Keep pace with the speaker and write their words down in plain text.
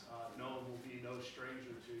no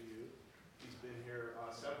stranger to you. He's been here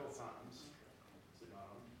several times.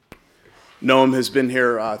 Noam has been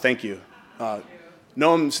here, thank you.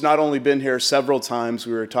 Noam's not only been here several times,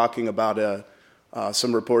 we were talking about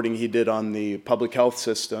some reporting he did on the public health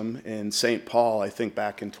system in St. Paul, I think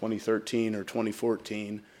back in 2013 or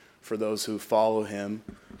 2014, for those who follow him.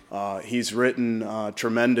 He's written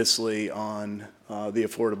tremendously on the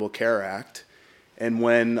Affordable Care Act. And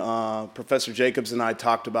when Professor Jacobs and I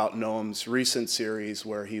talked about Noam's recent series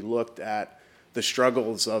where he looked at the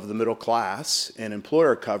struggles of the middle class and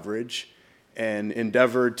employer coverage and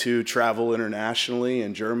endeavored to travel internationally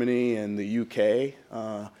in Germany and the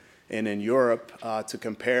UK and in Europe to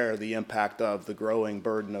compare the impact of the growing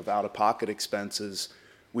burden of out-of-pocket expenses,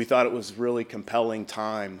 we thought it was really compelling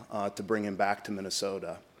time to bring him back to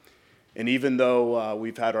Minnesota. And even though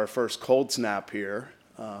we've had our first cold snap here,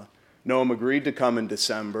 Noam agreed to come in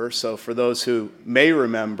December. So for those who may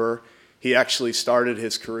remember, he actually started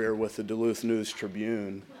his career with the Duluth News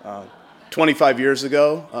Tribune 25 years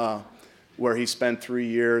ago, where he spent 3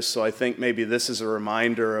 years. So I think maybe this is a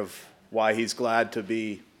reminder of why he's glad to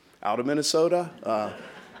be out of Minnesota.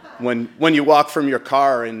 When you walk from your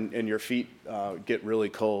car and your feet get really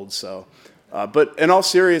cold. So, but in all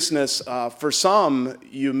seriousness, for some,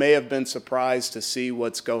 you may have been surprised to see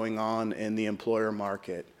what's going on in the employer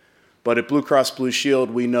market. But at Blue Cross Blue Shield,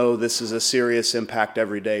 we know this is a serious impact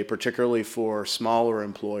every day, particularly for smaller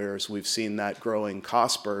employers. We've seen that growing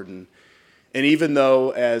cost burden. And even though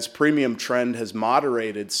as premium trend has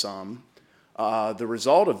moderated some, the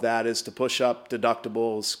result of that is to push up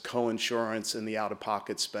deductibles, coinsurance, and the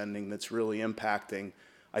out-of-pocket spending that's really impacting,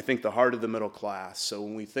 I think, the heart of the middle class. So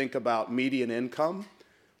when we think about median income,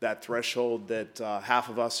 that threshold that half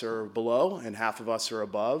of us are below and half of us are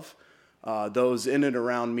above, those in and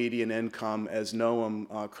around median income, as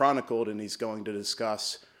Noam chronicled and he's going to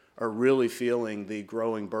discuss, are really feeling the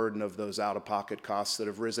growing burden of those out-of-pocket costs that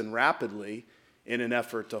have risen rapidly in an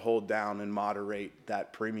effort to hold down and moderate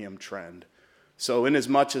that premium trend. So in as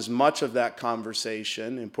much of that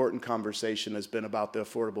conversation, important conversation, has been about the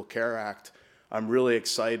Affordable Care Act, I'm really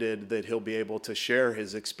excited that he'll be able to share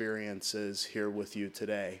his experiences here with you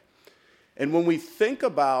today. And when we think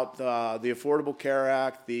about the Affordable Care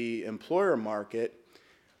Act, the employer market,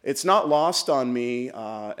 it's not lost on me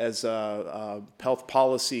as a health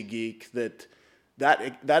policy geek that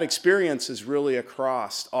experience is really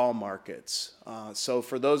across all markets. So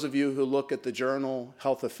for those of you who look at the journal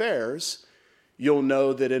Health Affairs, you'll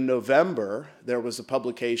know that in November there was a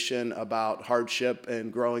publication about hardship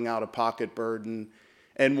and growing out-of-pocket burden.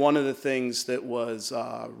 And one of the things that was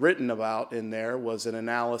written about in there was an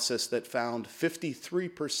analysis that found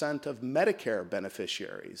 53% of Medicare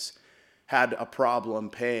beneficiaries had a problem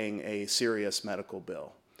paying a serious medical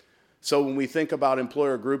bill. So when we think about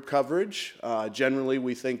employer group coverage, generally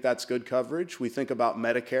we think that's good coverage. We think about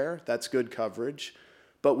Medicare, that's good coverage.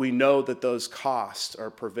 But we know that those costs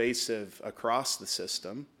are pervasive across the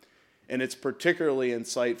system. And it's particularly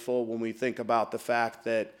insightful when we think about the fact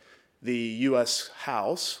that the U.S.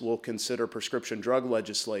 House will consider prescription drug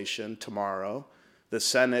legislation tomorrow. The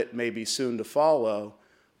Senate may be soon to follow,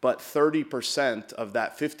 but 30% of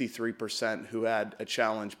that 53% who had a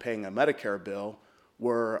challenge paying a Medicare bill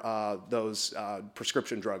were those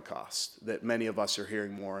prescription drug costs that many of us are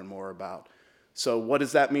hearing more and more about. So what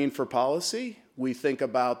does that mean for policy? We think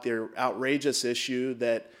about the outrageous issue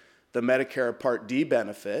that the Medicare Part D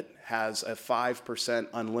benefit has a 5%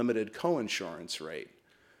 unlimited coinsurance rate.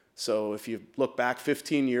 So if you look back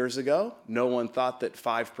 15 years ago, no one thought that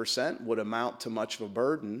 5% would amount to much of a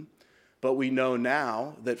burden. But we know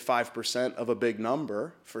now that 5% of a big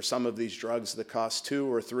number for some of these drugs that cost $200,000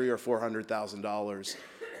 or $300,000 or $400,000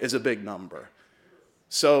 is a big number.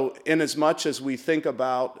 So in as much as we think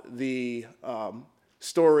about the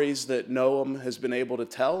stories that Noam has been able to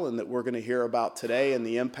tell and that we're going to hear about today and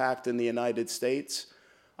the impact in the United States,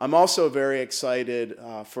 I'm also very excited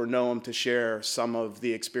for Noam to share some of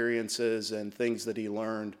the experiences and things that he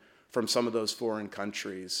learned from some of those foreign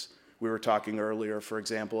countries. We were talking earlier, for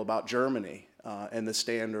example, about Germany and the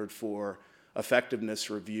standard for effectiveness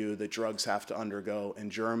review that drugs have to undergo in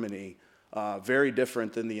Germany, very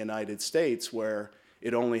different than the United States, where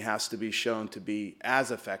it only has to be shown to be as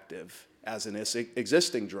effective as an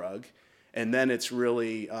existing drug, and then it's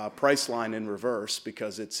really price line in reverse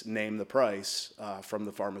because it's name the price from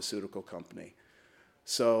the pharmaceutical company.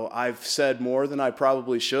 So I've said more than I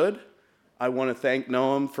probably should. I want to thank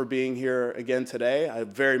Noam for being here again today. I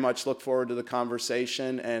very much look forward to the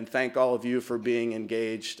conversation and thank all of you for being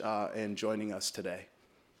engaged and joining us today.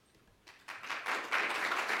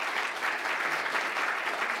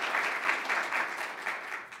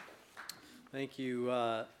 Thank you.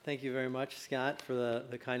 Thank you very much, Scott, for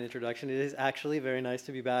the kind introduction. It is actually very nice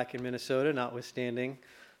to be back in Minnesota, notwithstanding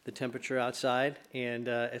the temperature outside. And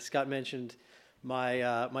as Scott mentioned,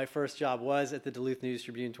 my first job was at the Duluth News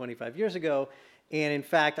Tribune 25 years ago. And in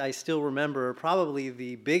fact, I still remember probably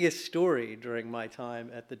the biggest story during my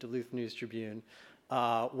time at the Duluth News Tribune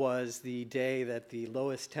was the day that the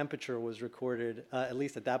lowest temperature was recorded, at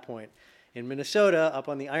least at that point, in Minnesota, up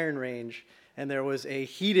on the Iron Range. And there was a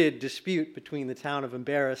heated dispute between the town of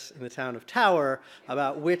Embarrass and the town of Tower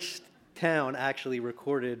about which town actually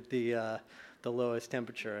recorded the lowest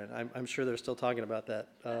temperature. And I'm sure they're still talking about that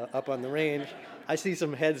up on the range. I see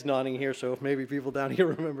some heads nodding here, so maybe people down here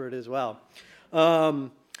remember it as well.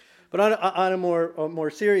 But on a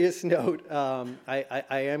more serious note, I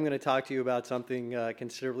am going to talk to you about something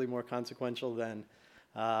considerably more consequential than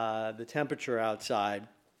the temperature outside,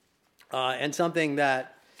 and something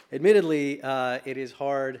that, admittedly, it is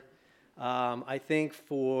hard, I think,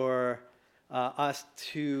 for us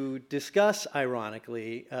to discuss,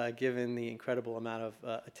 ironically, given the incredible amount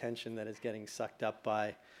of attention that is getting sucked up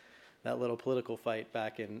by that little political fight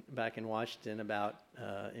back in Washington about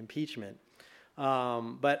impeachment.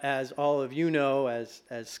 But as all of you know, as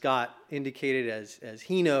Scott indicated, as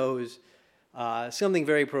he knows, something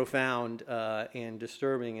very profound and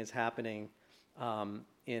disturbing is happening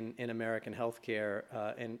in American healthcare,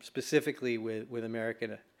 and specifically with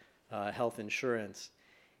American health insurance.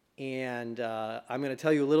 And I'm going to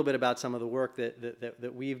tell you a little bit about some of the work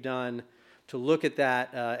that we've done to look at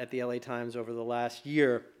that at the LA Times over the last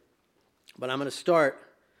year. But I'm going to start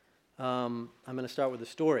with a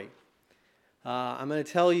story. I'm going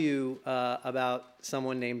to tell you about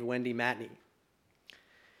someone named Wendy Matney.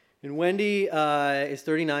 And Wendy is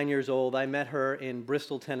 39 years old. I met her in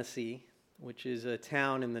Bristol, Tennessee, which is a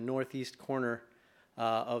town in the northeast corner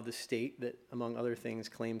of the state that, among other things,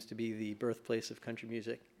 claims to be the birthplace of country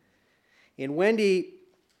music. And Wendy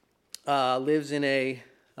lives in a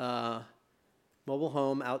mobile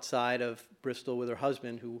home outside of Bristol with her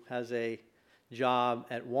husband, who has a job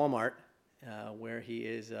at Walmart, where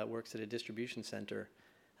he works at a distribution center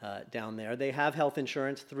down there. They have health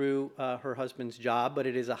insurance through her husband's job, but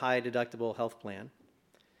it is a high-deductible health plan.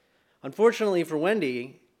 Unfortunately for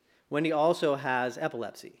Wendy also has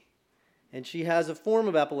epilepsy. And she has a form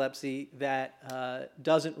of epilepsy that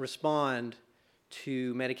doesn't respond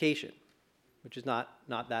to medication, which is not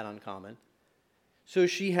that uncommon. So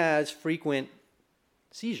she has frequent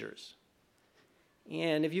seizures.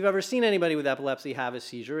 And if you've ever seen anybody with epilepsy have a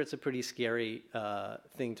seizure, it's a pretty scary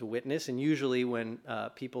thing to witness. And usually when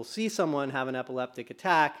people see someone have an epileptic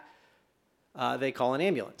attack, they call an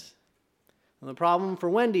ambulance. And the problem for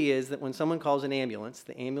Wendy is that when someone calls an ambulance,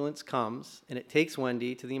 the ambulance comes and it takes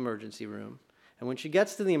Wendy to the emergency room. And when she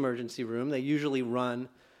gets to the emergency room, they usually run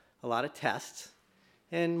a lot of tests.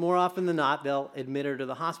 And more often than not, they'll admit her to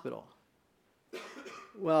the hospital.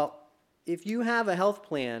 Well, if you have a health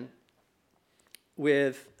plan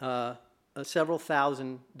with a several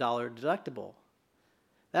 $1,000 deductible,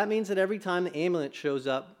 that means that every time the ambulance shows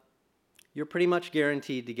up, you're pretty much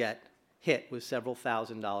guaranteed to get hit with several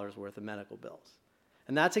 $1,000s worth of medical bills.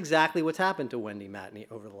 And that's exactly what's happened to Wendy Matney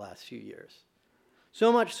over the last few years.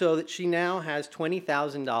 So much so that she now has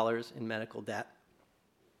 $20,000 in medical debt.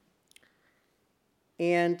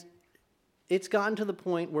 And it's gotten to the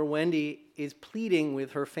point where Wendy is pleading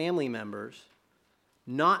with her family members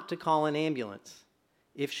not to call an ambulance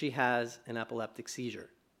if she has an epileptic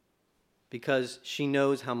seizure, because she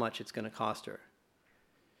knows how much it's going to cost her.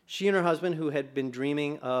 She and her husband, who had been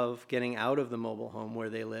dreaming of getting out of the mobile home where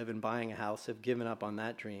they live and buying a house, have given up on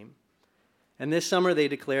that dream. And this summer they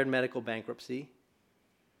declared medical bankruptcy.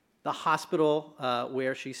 The hospital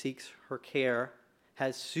where she seeks her care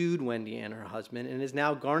has sued Wendy and her husband and is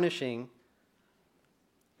now garnishing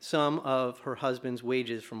some of her husband's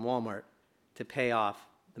wages from Walmart to pay off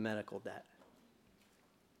the medical debt.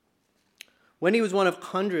 Wendy was one of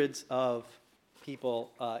hundreds of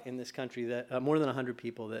people in this country, that more than 100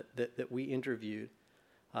 people that we interviewed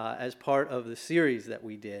as part of the series that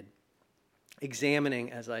we did,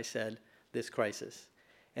 examining, as I said, this crisis.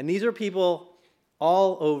 And these are people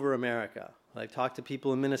all over America. I've talked to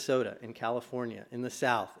people in Minnesota, in California, in the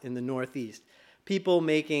South, in the Northeast, people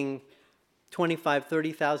making $25,000,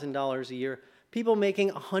 $30,000 a year, people making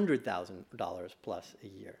 $100,000 plus a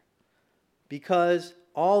year, because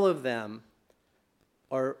all of them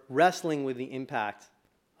are wrestling with the impact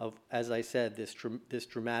of, as I said, this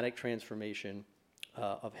dramatic transformation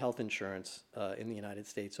of health insurance in the United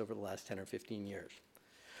States over the last 10 or 15 years.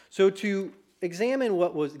 So to examine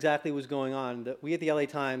what exactly was going on, we at the LA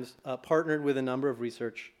Times partnered with a number of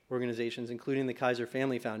research organizations, including the Kaiser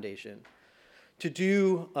Family Foundation, to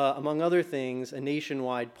do, among other things, a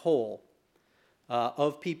nationwide poll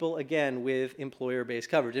of people, again, with employer-based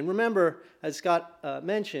coverage. And remember, as Scott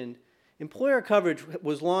mentioned, employer coverage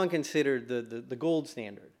was long considered the gold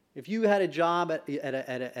standard. If you had a job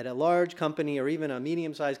at a large company or even a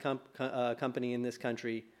medium-sized company in this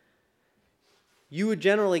country, you would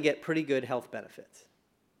generally get pretty good health benefits.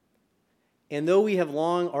 And though we have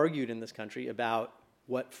long argued in this country about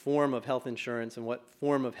what form of health insurance and what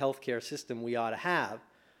form of healthcare system we ought to have,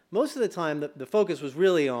 most of the time the focus was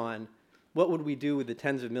really on what would we do with the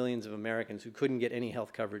tens of millions of Americans who couldn't get any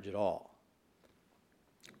health coverage at all.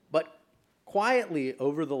 But quietly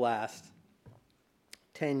over the last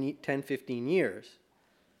 10, 15 years,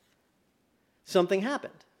 something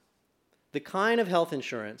happened. The kind of health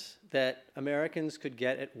insurance that Americans could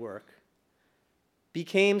get at work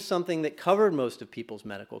became something that covered most of people's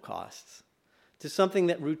medical costs, to something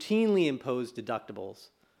that routinely imposed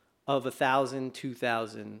deductibles of $1,000,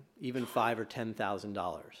 $2,000, even $5,000 or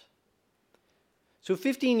 $10,000. So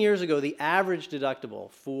 15 years ago, the average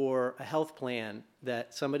deductible for a health plan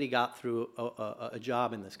that somebody got through a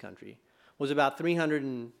job in this country was about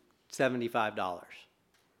 $375.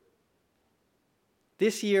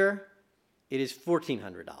 This year, it is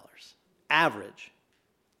 $1,400, average.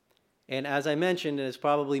 And as I mentioned, and as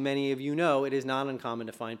probably many of you know, it is not uncommon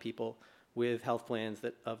to find people with health plans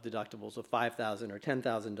of deductibles of $5,000 or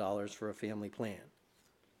 $10,000 for a family plan.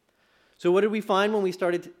 So what did we find when we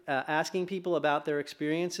started asking people about their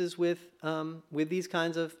experiences with these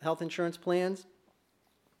kinds of health insurance plans?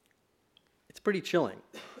 It's pretty chilling.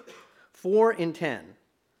 4 in 10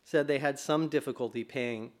 said they had some difficulty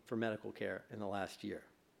paying for medical care in the last year.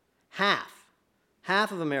 Half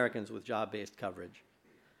of Americans with job-based coverage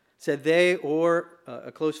said they or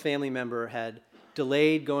a close family member had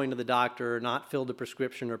delayed going to the doctor, not filled a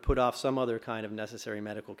prescription, or put off some other kind of necessary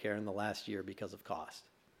medical care in the last year because of cost.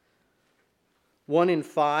 1 in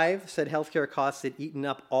 5 said healthcare costs had eaten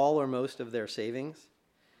up all or most of their savings.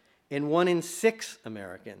 And 1 in 6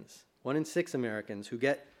 Americans who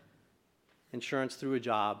get insurance through a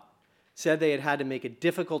job said they had had to make a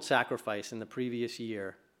difficult sacrifice in the previous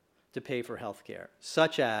year to pay for healthcare,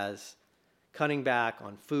 such as cutting back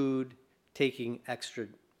on food, taking extra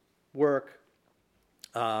work,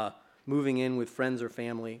 moving in with friends or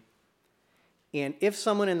family. And if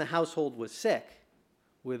someone in the household was sick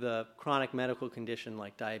with a chronic medical condition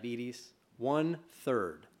like diabetes,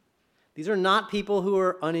 1/3. These are not people who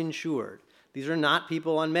are uninsured. These are not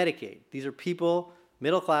people on Medicaid. These are people,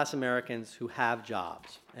 middle-class Americans, who have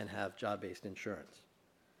jobs and have job-based insurance.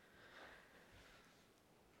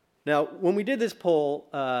 Now, when we did this poll,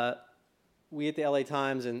 we at the LA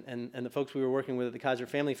Times and the folks we were working with at the Kaiser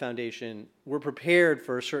Family Foundation were prepared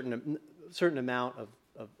for a certain amount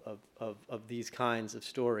of these kinds of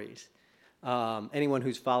stories. Anyone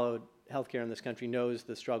who's followed healthcare in this country knows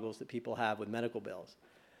the struggles that people have with medical bills.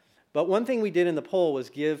 But one thing we did in the poll was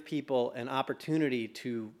give people an opportunity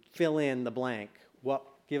to fill in the blank,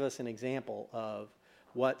 give us an example of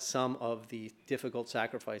what some of the difficult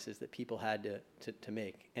sacrifices that people had to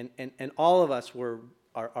make. And all of us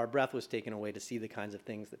our breath was taken away to see the kinds of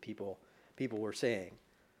things that people were saying.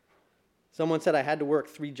 Someone said, I had to work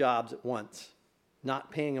 3 jobs at once,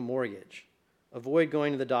 not paying a mortgage, avoid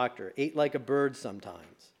going to the doctor, ate like a bird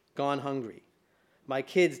sometimes, gone hungry. My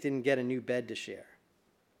kids didn't get a new bed to share.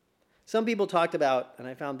 Some people talked about, and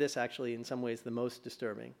I found this actually in some ways the most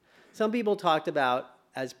disturbing, some people talked about,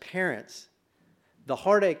 as parents, the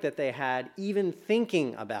heartache that they had even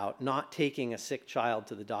thinking about not taking a sick child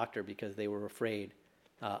to the doctor because they were afraid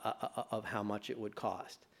of how much it would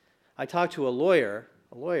cost. I talked to a lawyer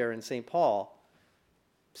in St. Paul,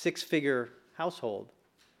 6-figure household,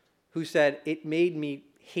 who said, it made me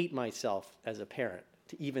hate myself as a parent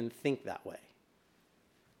to even think that way.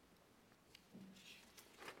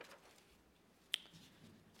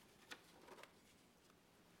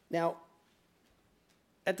 Now,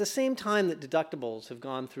 at the same time that deductibles have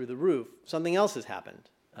gone through the roof, something else has happened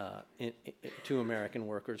to American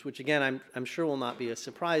workers, which again, I'm sure will not be a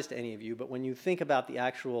surprise to any of you, but when you think about the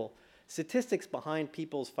actual statistics behind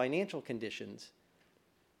people's financial conditions,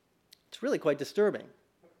 it's really quite disturbing.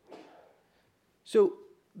 So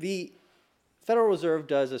the Federal Reserve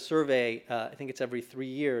does a survey, I think it's every 3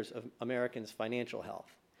 years, of Americans' financial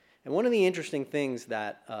health. And one of the interesting things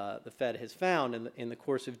that the Fed has found in the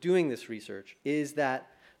course of doing this research is that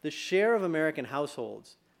the share of American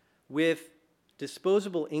households with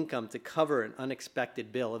disposable income to cover an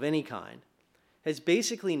unexpected bill of any kind has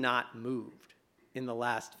basically not moved in the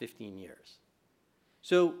last 15 years.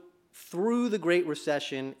 So through the Great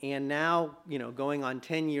Recession and now, going on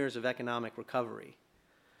 10 years of economic recovery,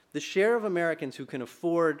 the share of Americans who can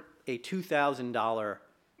afford a $2,000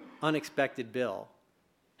 unexpected bill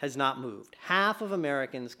has not moved. Half of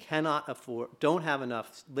Americans don't have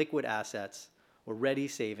enough liquid assets or ready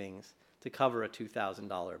savings to cover a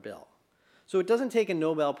 $2,000 bill. So it doesn't take a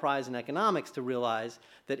Nobel Prize in economics to realize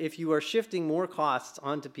that if you are shifting more costs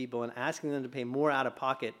onto people and asking them to pay more out of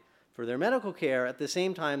pocket for their medical care at the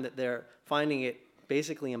same time that they're finding it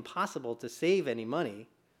basically impossible to save any money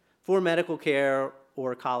for medical care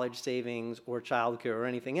or college savings or child care or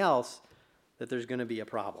anything else, that there's going to be a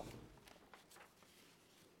problem.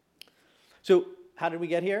 So how did we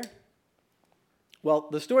get here? Well,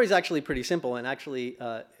 the story is actually pretty simple, and actually,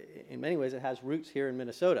 in many ways, it has roots here in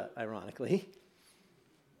Minnesota, ironically.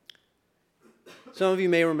 Some of you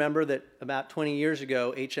may remember that about 20 years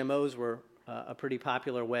ago, HMOs were a pretty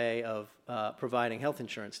popular way of providing health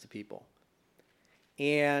insurance to people.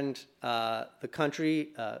 And the country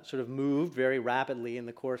sort of moved very rapidly in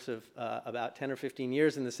the course of about 10 or 15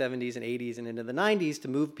 years in the 70s and 80s and into the 90s to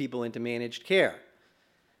move people into managed care.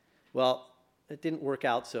 Well, it didn't work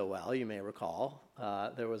out so well, you may recall.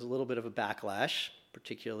 There was a little bit of a backlash,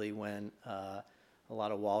 particularly when a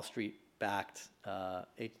lot of Wall Street-backed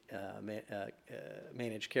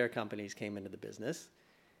managed care companies came into the business.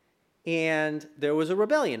 And there was a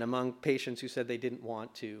rebellion among patients who said they didn't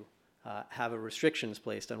want to have restrictions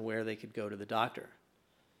placed on where they could go to the doctor.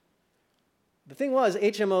 The thing was,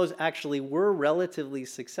 HMOs actually were relatively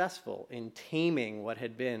successful in taming what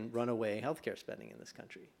had been runaway healthcare spending in this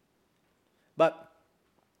country. But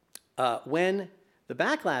when the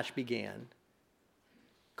backlash began,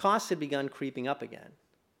 costs had begun creeping up again.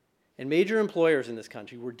 And major employers in this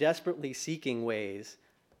country were desperately seeking ways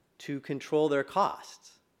to control their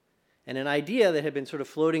costs. And an idea that had been sort of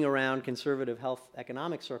floating around conservative health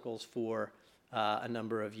economic circles for a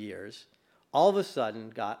number of years, all of a sudden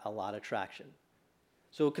got a lot of traction.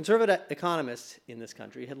 So conservative economists in this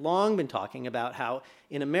country had long been talking about how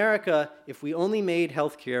in America, if we only made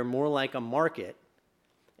healthcare more like a market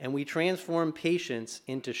and we transformed patients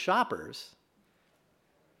into shoppers,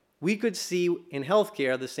 we could see in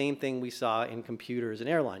healthcare the same thing we saw in computers and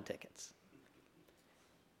airline tickets.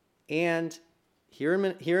 And here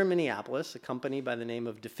in Minneapolis, a company by the name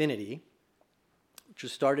of Definity, which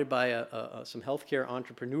was started by some healthcare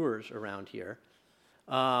entrepreneurs around here,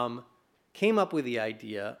 came up with the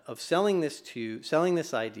idea of selling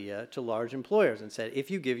this idea to large employers and said, if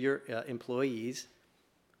you give your employees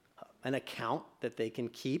an account that they can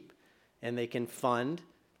keep and they can fund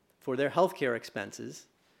for their healthcare expenses,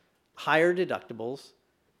 higher deductibles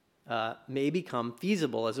may become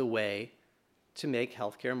feasible as a way to make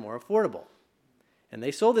healthcare more affordable. And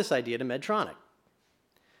they sold this idea to Medtronic.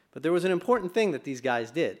 But there was an important thing that these guys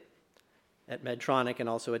did at Medtronic and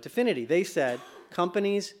also at Definity. They said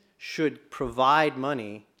companies should provide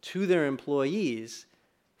money to their employees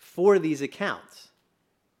for these accounts.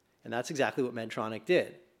 And that's exactly what Medtronic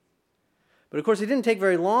did. But of course, it didn't take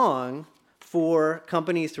very long for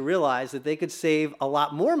companies to realize that they could save a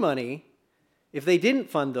lot more money if they didn't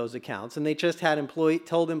fund those accounts and they just had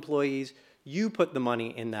told employees, you put the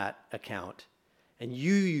money in that account and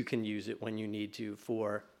you can use it when you need to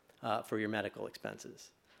for your medical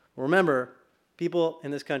expenses. Well, remember, people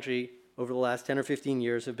in this country over the last 10 or 15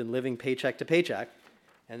 years have been living paycheck to paycheck,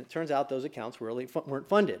 and it turns out those accounts really weren't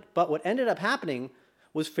funded. But what ended up happening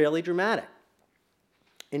was fairly dramatic.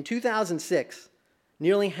 In 2006,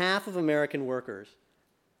 nearly half of American workers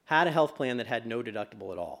had a health plan that had no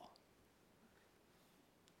deductible at all.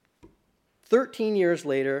 13 years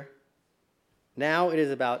later, now it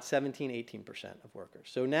is about 17-18% of workers.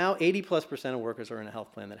 So now 80+% of workers are in a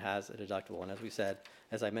health plan that has a deductible. And as we said,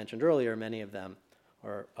 as I mentioned earlier, many of them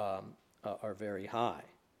are very high.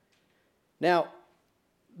 Now,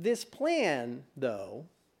 this plan, though,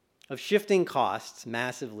 of shifting costs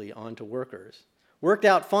massively onto workers worked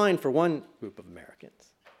out fine for one group of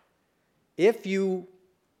Americans. If you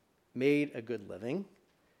made a good living,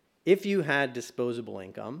 if you had disposable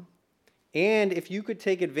income, and if you could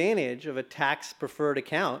take advantage of a tax-preferred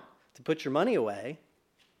account to put your money away,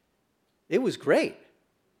 it was great.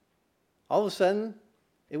 All of a sudden,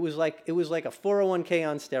 it was like a 401k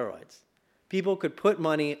on steroids. People could put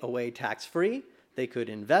money away tax-free, they could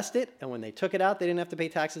invest it, and when they took it out, they didn't have to pay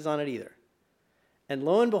taxes on it either. And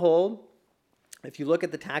lo and behold, if you look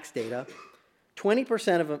at the tax data,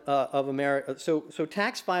 20% of America, so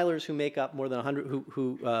tax filers who make up more than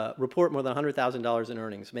report more than $100,000 in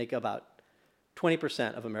earnings make about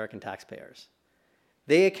 20% of American taxpayers.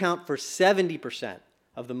 They account for 70%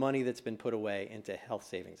 of the money that's been put away into health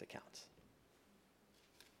savings accounts.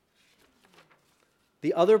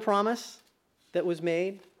 The other promise that was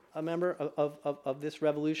made a member of this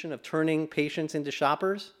revolution of turning patients into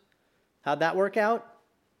shoppers? How'd that work out?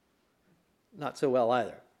 Not so well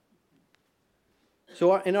either.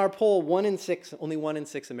 So in our poll, only one in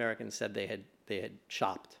six Americans said they had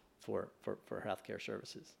shopped for healthcare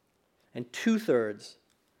services. And 2/3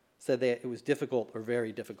 said that it was difficult or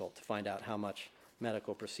very difficult to find out how much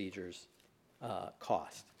medical procedures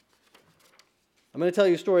cost. I'm going to tell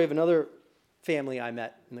you a story of another family I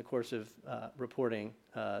met in the course of reporting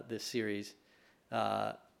this series.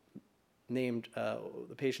 The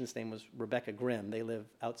patient's name was Rebecca Grimm. They live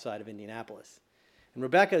outside of Indianapolis. And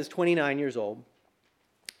Rebecca is 29 years old.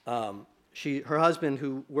 Her husband,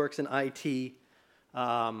 who works in IT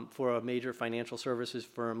for a major financial services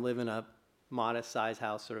firm, live in a modest-sized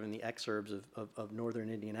house sort of in the exurbs of northern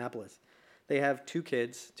Indianapolis. They have 2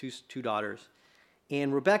 kids, two daughters.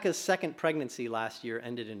 And Rebecca's second pregnancy last year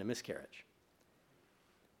ended in a miscarriage.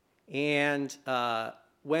 And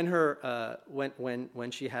when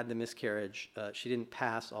she had the miscarriage, she didn't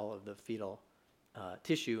pass all of the fetal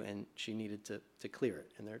tissue, and she needed to clear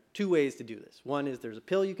it. And there are 2 ways to do this. One is there's a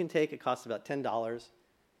pill you can take. It costs about $10.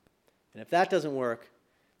 And if that doesn't work,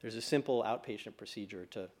 there's a simple outpatient procedure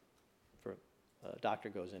a doctor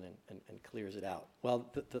goes in and clears it out.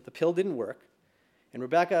 Well, the pill didn't work. And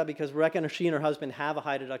because she and her husband have a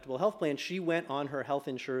high deductible health plan, she went on her health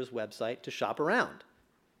insurer's website to shop around.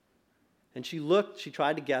 And she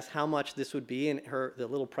tried to guess how much this would be, and the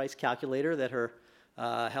little price calculator that her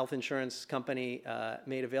health insurance company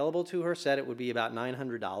made available to her said it would be about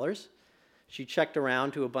 $900. She checked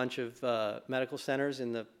around to a bunch of medical centers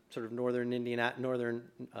in the sort of north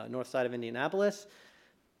side of Indianapolis.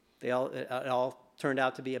 It all turned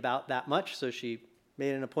out to be about that much, so she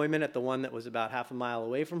made an appointment at the one that was about half a mile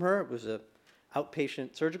away from her. It was an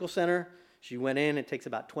outpatient surgical center. She went in. It takes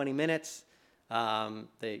about 20 minutes.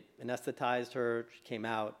 They anesthetized her. She came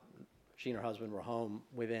out. She and her husband were home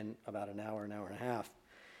within about an hour and a half.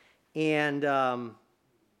 And a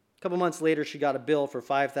couple months later, she got a bill for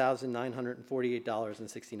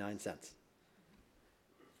 $5,948.69.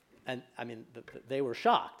 And I mean, they were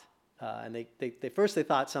shocked. And they first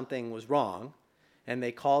thought something was wrong, and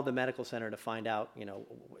they called the medical center to find out,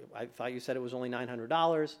 I thought you said it was only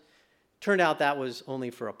 $900. Turned out that was only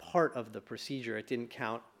for a part of the procedure. It didn't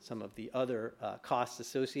count some of the other costs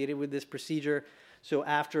associated with this procedure. So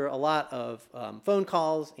after a lot of phone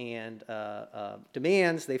calls and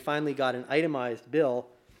demands, they finally got an itemized bill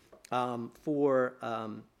for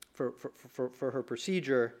her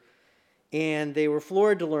procedure. And they were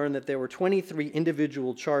floored to learn that there were 23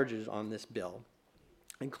 individual charges on this bill,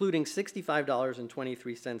 including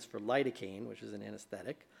 $65.23 for lidocaine, which is an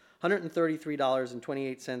anesthetic,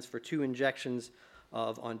 $133.28 for 2 injections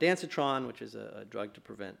of ondansetron, which is a drug to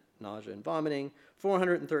prevent nausea and vomiting,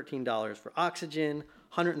 $413 for oxygen,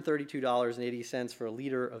 $132.80 for a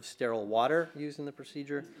liter of sterile water used in the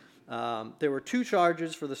procedure. There were 2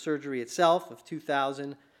 charges for the surgery itself of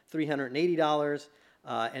 $2,380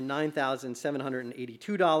 and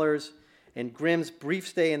 $9,782, and Grimm's brief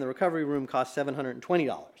stay in the recovery room cost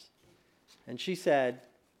 $720. And she said,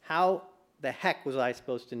 how the heck was I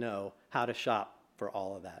supposed to know how to shop for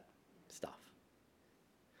all of that stuff?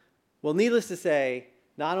 Well, needless to say,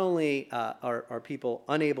 not only are people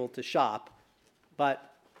unable to shop,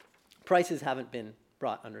 but prices haven't been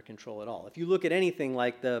brought under control at all. If you look at anything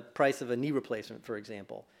like the price of a knee replacement, for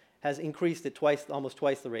example, has increased at almost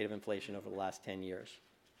twice the rate of inflation over the last 10 years.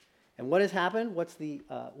 And what has happened? What's the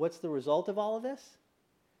result of all of this?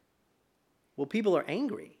 Well, people are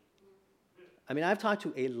angry. I mean, I've talked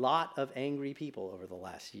to a lot of angry people over the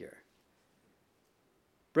last year.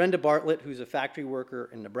 Brenda Bartlett, who's a factory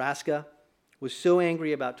worker in Nebraska, was so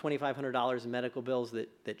angry about $2,500 in medical bills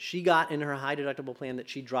that she got in her high deductible plan that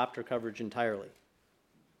she dropped her coverage entirely.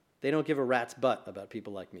 They don't give a rat's butt about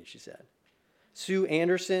people like me, she said. Sue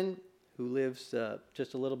Anderson, who lives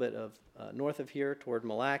just a little bit north of here toward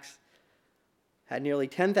Mille Lacs, had nearly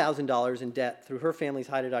 $10,000 in debt through her family's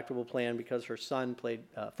high deductible plan because her son played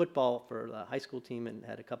football for the high school team and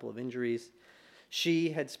had a couple of injuries. She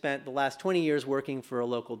had spent the last 20 years working for a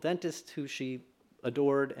local dentist who she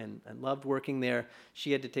adored and loved working there.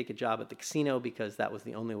 She had to take a job at the casino because that was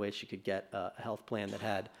the only way she could get a health plan that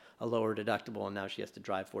had a lower deductible, and now she has to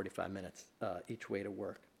drive 45 minutes each way to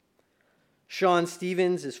work. Sean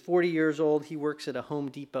Stevens is 40 years old. He works at a Home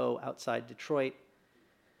Depot outside Detroit.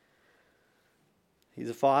 He's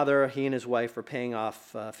a father. He and his wife are paying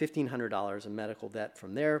off $1,500 in medical debt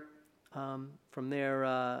from their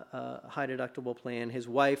high deductible plan. His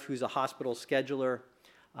wife, who's a hospital scheduler,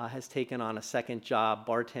 has taken on a second job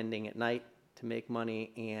bartending at night to make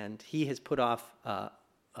money, and he has put off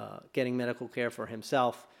getting medical care for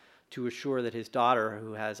himself to assure that his daughter,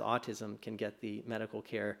 who has autism, can get the medical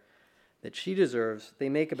care that she deserves. They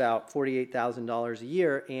make about $48,000 a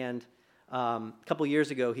year, and a couple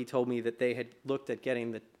years ago he told me that they had looked at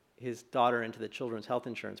getting his daughter into the Children's Health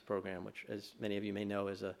Insurance Program, which, as many of you may know,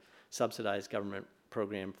 is a subsidized government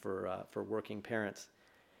program for working parents.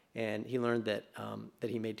 And he learned that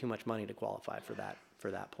he made too much money to qualify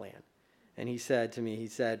for that plan. And he said to me, he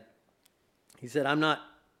said, I'm not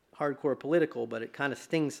hardcore political, but it kind of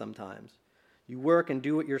stings sometimes. You work and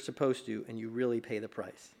do what you're supposed to, and you really pay the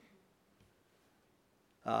price.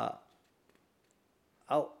 I'll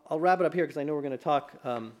wrap it up here because I know we're going to talk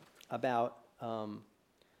about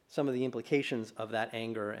some of the implications of that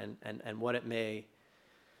anger and what it may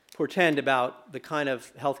portend about the kind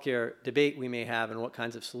of healthcare debate we may have and what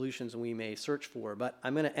kinds of solutions we may search for. But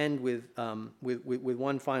I'm going to end with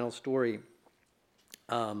one final story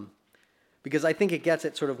because I think it gets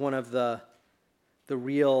at sort of one of the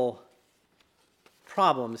real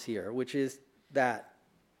problems here, which is that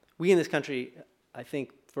we in this country, I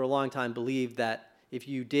think, for a long time believed that if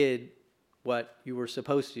you did what you were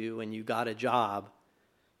supposed to and you got a job,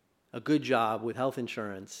 a good job with health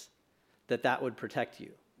insurance, that would protect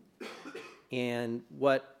you. And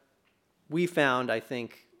what we found, I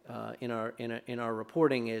think, in our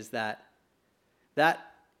reporting is that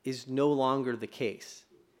is no longer the case.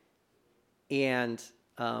 And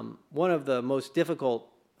one of the most difficult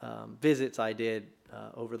visits I did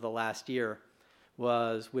over the last year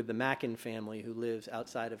was with the Mackin family, who lives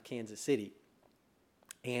outside of Kansas City.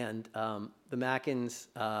 And the Mackins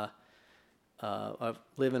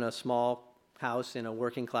live in a small house in a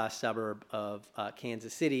working class suburb of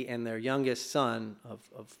Kansas City, and their youngest son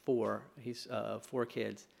of four, he's 4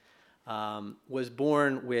 kids, was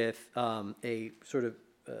born with a sort of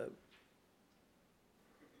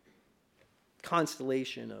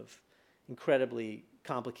constellation of incredibly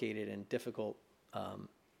complicated and difficult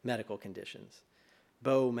medical conditions.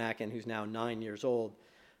 Bo Mackin, who's now 9 years old,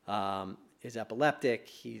 is epileptic,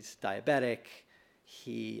 he's diabetic,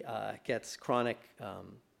 he gets chronic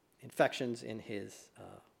infections in his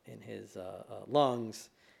lungs,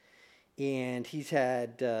 and he's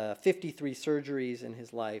had 53 surgeries in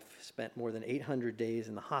his life, spent more than 800 days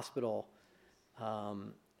in the hospital.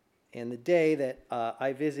 And the day that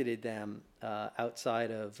I visited them outside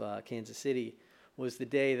of Kansas City was the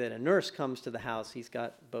day that a nurse comes to the house.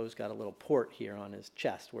 Bo's got a little port here on his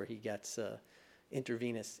chest where he gets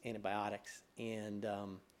intravenous antibiotics. And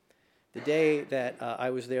the day that I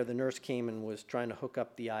was there, the nurse came and was trying to hook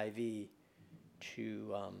up the IV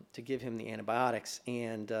to give him the antibiotics.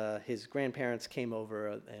 And his grandparents came over,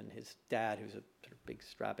 and his dad, who's a sort of big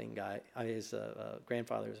strapping guy, his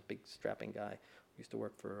grandfather is a big strapping guy, who used to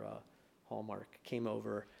work for Hallmark, came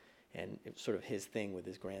over, and it was sort of his thing with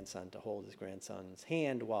his grandson to hold his grandson's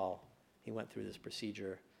hand while he went through this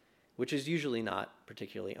procedure, which is usually not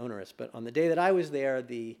particularly onerous. But on the day that I was there,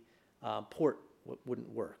 the port wouldn't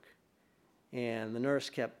work. And the nurse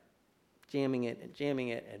kept jamming it,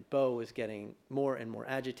 and Bo was getting more and more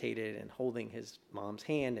agitated and holding his mom's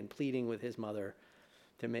hand and pleading with his mother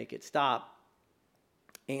to make it stop.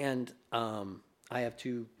 And I have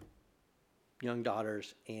 2 young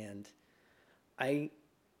daughters, and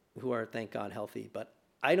who are, thank God, healthy, but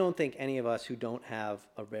I don't think any of us who don't have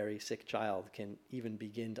a very sick child can even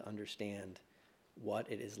begin to understand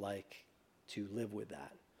what it is like to live with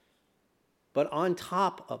that. But on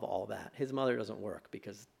top of all that, his mother doesn't work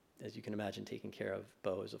because, as you can imagine, taking care of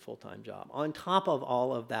Bo is a full-time job. On top of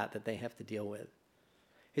all of that they have to deal with,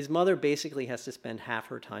 his mother basically has to spend half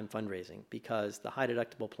her time fundraising because the high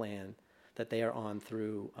deductible plan that they are on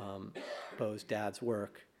through Bo's dad's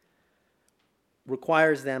work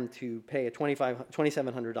requires them to pay a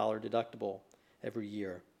 $2,700 deductible every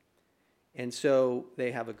year. And so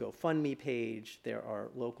they have a GoFundMe page. There are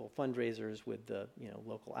local fundraisers with the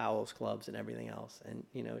local Owls clubs and everything else. And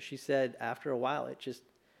she said after a while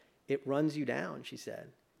it runs you down. She said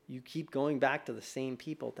you keep going back to the same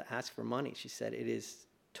people to ask for money. She said it is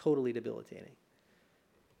totally debilitating.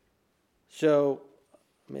 So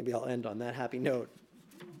maybe I'll end on that happy note,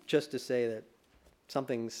 just to say that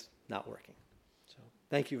something's not working. So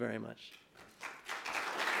thank you very much.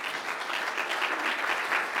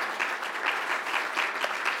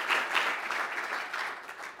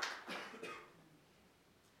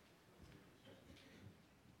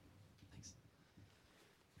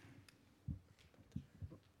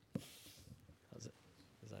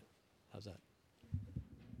 How's that?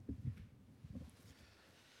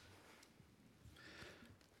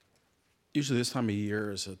 Usually this time of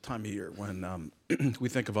year is a time of year when we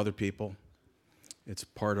think of other people. It's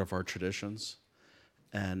part of our traditions.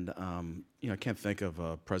 And I can't think of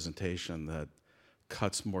a presentation that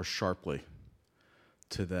cuts more sharply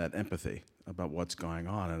to that empathy about what's going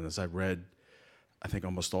on. And as I read, I think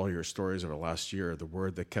almost all your stories over the last year, the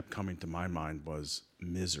word that kept coming to my mind was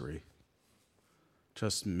misery.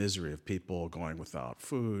 Just misery of people going without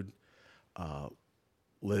food,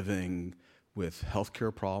 living with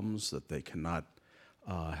healthcare problems that they cannot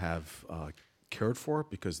have cared for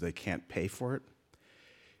because they can't pay for it.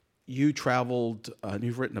 You traveled, and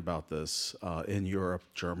you've written about this, in Europe,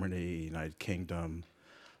 Germany, United Kingdom,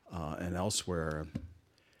 and elsewhere.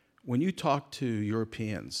 When you talk to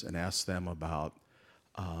Europeans and ask them about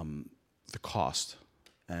the cost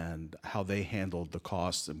and how they handled the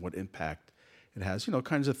cost and what impact it has,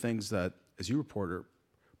 kinds of things that, as you report, are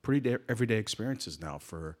pretty everyday experiences now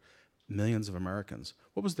for millions of Americans.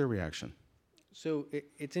 What was their reaction? So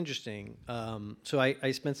it's interesting. So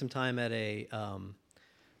I spent some time at a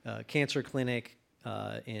cancer clinic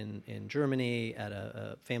in Germany, at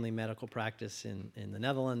a family medical practice in the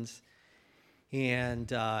Netherlands, and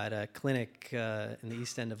at a clinic in the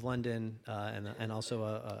East End of London, and also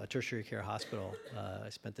a tertiary care hospital. I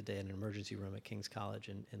spent the day in an emergency room at King's College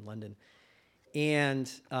in London. And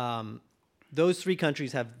those three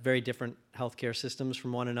countries have very different healthcare systems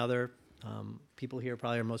from one another. People here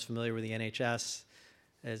probably are most familiar with the NHS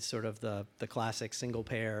as sort of the classic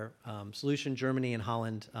single-payer solution. Germany and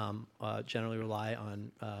Holland generally rely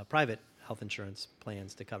on private health insurance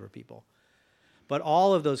plans to cover people. But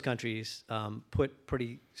all of those countries put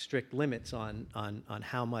pretty strict limits on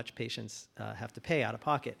how much patients have to pay out of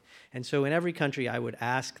pocket. And so in every country, I would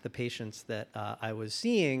ask the patients that I was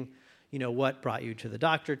seeing, what brought you to the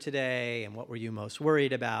doctor today, and what were you most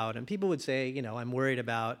worried about? And people would say, I'm worried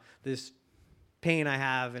about this pain I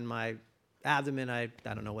have in my abdomen. I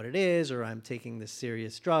don't know what it is, or I'm taking this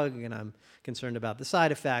serious drug and I'm concerned about the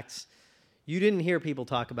side effects. You didn't hear people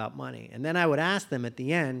talk about money. And then I would ask them at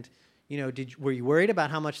the end, were you worried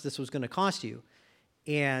about how much this was going to cost you?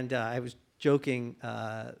 And I was joking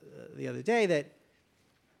the other day that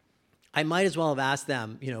I might as well have asked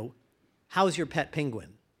them, how's your pet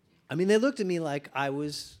penguin? I mean, they looked at me like I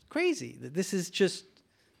was crazy, that this is just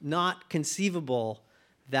not conceivable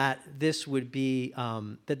that this would be,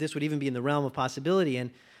 that this would even be in the realm of possibility.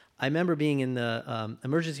 And I remember being in the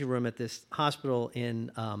emergency room at this hospital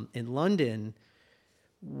in London,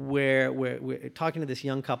 where we're talking to this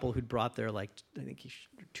young couple who'd brought their, I think,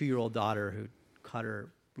 2-year-old daughter who'd cut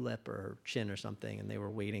her lip or her chin or something, and they were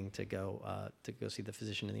waiting to go see the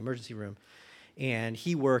physician in the emergency room. And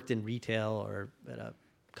he worked in retail or at a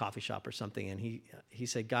coffee shop or something, and he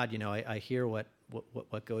said, God, I hear what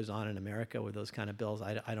goes on in America with those kind of bills.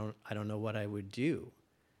 I don't know what I would do.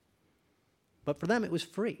 But for them, it was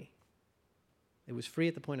free. It was free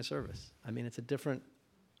at the point of service. I mean, it's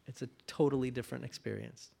a totally different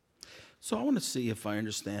experience. So I want to see if I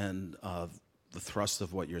understand the thrust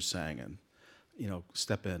of what you're saying, and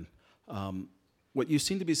step in. What you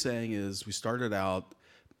seem to be saying is we started out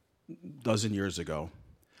a dozen years ago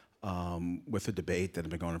with a debate that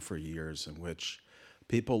had been going on for years, in which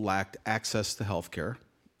people lacked access to health care,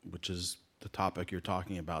 which is the topic you're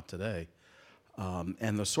talking about today.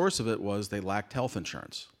 And the source of it was they lacked health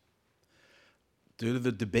insurance. Due to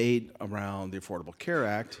the debate around the Affordable Care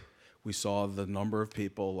Act, we saw the number of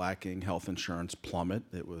people lacking health insurance plummet.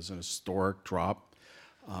 It was an historic drop.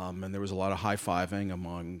 And there was a lot of high-fiving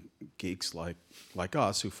among geeks like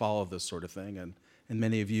us who follow this sort of thing, and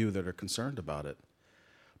many of you that are concerned about it.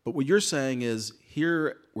 But what you're saying is,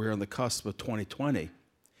 here we're on the cusp of 2020,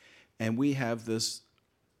 and we have this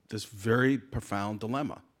very profound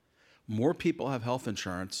dilemma. More people have health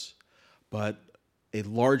insurance, but a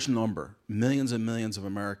large number, millions and millions of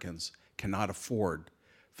Americans, cannot afford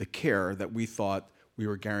the care that we thought we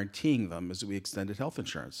were guaranteeing them as we extended health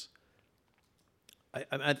insurance.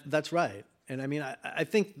 That's right. And I mean, I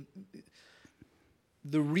think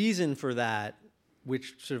the reason for that,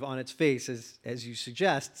 which sort of on its face, as you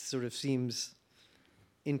suggest, sort of seems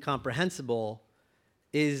incomprehensible,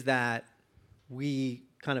 is that we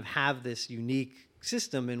kind of have this unique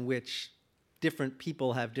system in which different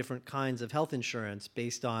people have different kinds of health insurance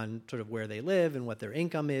based on sort of where they live and what their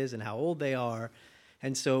income is and how old they are.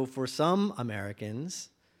 And so for some Americans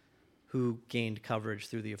who gained coverage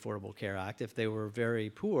through the Affordable Care Act, if they were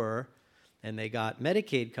very poor and they got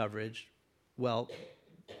Medicaid coverage, well,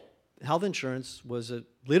 health insurance was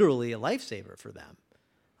literally a lifesaver for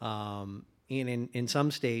them. In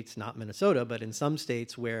some states, not Minnesota, but in some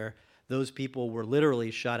states where those people were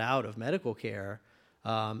literally shut out of medical care,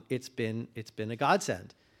 it's been a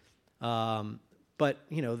godsend. But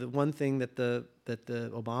the one thing that the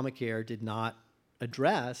Obamacare did not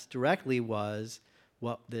address directly was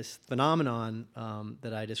this phenomenon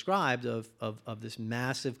that I described of this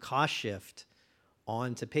massive cost shift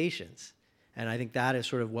onto patients. And I think that is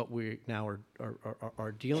sort of what we now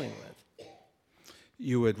are dealing with.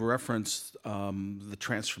 You had referenced the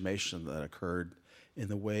transformation that occurred in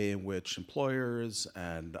the way in which employers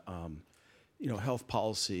and health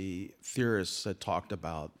policy theorists had talked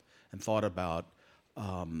about and thought about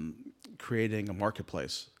creating a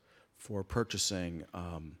marketplace for purchasing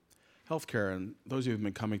healthcare. And those of you who've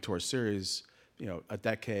been coming to our series, a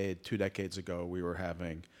decade, 2 decades ago, we were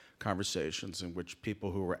having conversations in which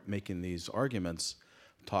people who were making these arguments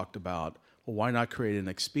talked about, well, why not create an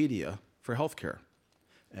Expedia for healthcare?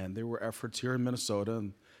 And there were efforts here in Minnesota,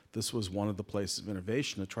 and this was one of the places of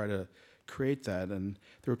innovation to try to create that. And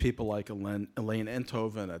there were people like Elaine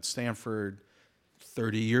Enthoven at Stanford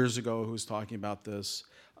 30 years ago who was talking about this.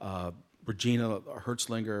 Regina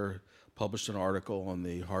Hertzlinger published an article in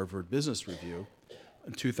the Harvard Business Review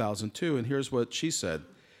in 2002, and here's what she said.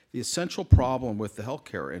 The essential problem with the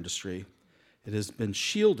healthcare industry, it has been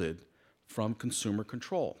shielded from consumer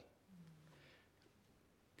control.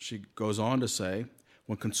 She goes on to say,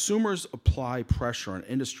 when consumers apply pressure on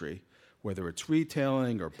industry, whether it's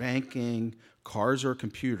retailing or banking, cars or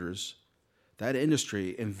computers, that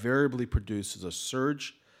industry invariably produces a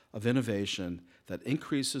surge of innovation that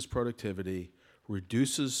increases productivity,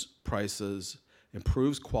 reduces prices,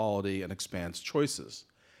 improves quality, and expands choices.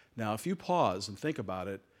 Now, if you pause and think about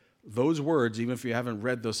it, those words, even if you haven't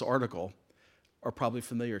read this article, are probably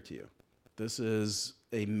familiar to you. This is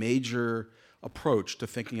a major approach to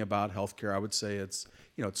thinking about healthcare. I would say it's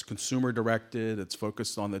consumer directed, it's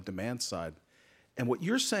focused on the demand side. And what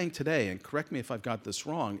you're saying today, and correct me if I've got this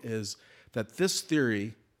wrong, is that this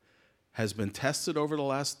theory has been tested over the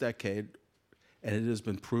last decade and it has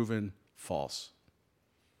been proven false.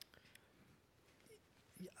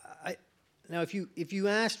 Now, if you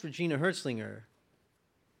asked Regina Hertzlinger,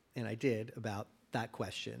 and I did, about that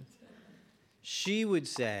question, she would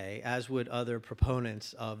say, as would other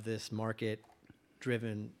proponents of this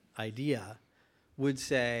market-driven idea, would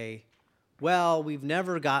say, well, we've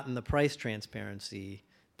never gotten the price transparency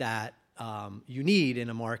that you need in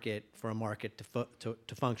a market for a market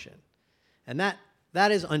to function. And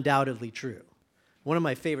that is undoubtedly true. One of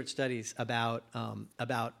my favorite studies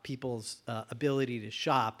about people's ability to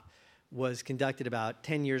shop was conducted about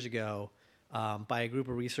 10 years ago by a group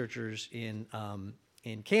of researchers in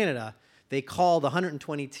Canada. They called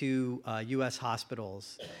 122 U.S.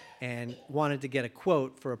 hospitals and wanted to get a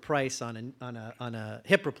quote for a price on a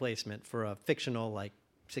hip replacement for a fictional,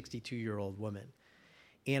 62-year-old woman.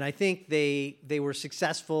 And I think they were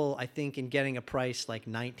successful, in getting a price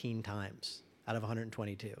 19 times out of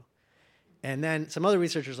 122. And then some other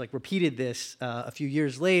researchers repeated this a few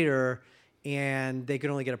years later, and they could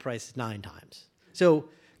only get a price 9 times. So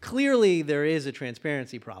clearly there is a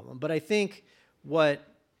transparency problem. But I think what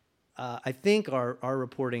our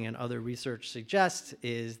reporting and other research suggests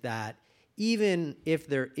is that even if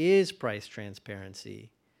there is price transparency,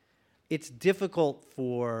 it's difficult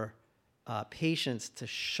for patients to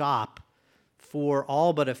shop for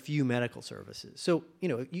all but a few medical services. So,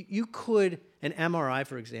 you could, an MRI,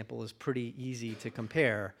 for example, is pretty easy to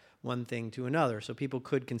compare one thing to another. So people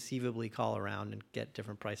could conceivably call around and get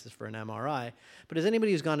different prices for an MRI. But as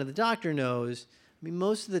anybody who's gone to the doctor knows,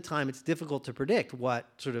 most of the time it's difficult to predict what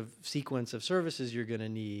sort of sequence of services you're going to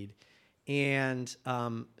need. And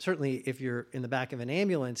certainly if you're in the back of an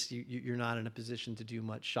ambulance, you're not in a position to do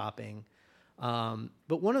much shopping.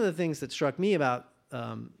 But one of the things that struck me about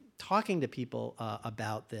talking to people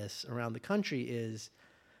about this around the country is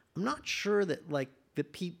I'm not sure that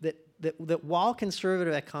that while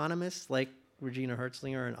conservative economists like Regina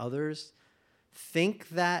Hertzlinger and others think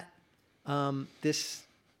that this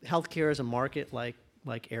healthcare is a market like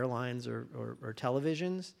airlines or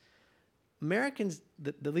televisions, Americans,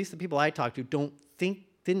 at least the people I talked to,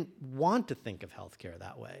 didn't want to think of healthcare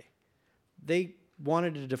that way. They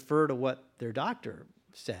wanted to defer to what their doctor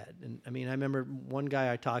said. And I remember one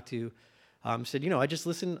guy I talked to said, I just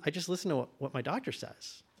listen to what my doctor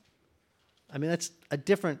says. That's a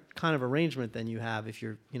different kind of arrangement than you have if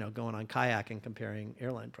you're, going on kayak and comparing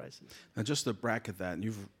airline prices. Now, just to bracket that, and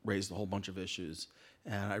you've raised a whole bunch of issues,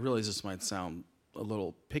 and I realize this might sound a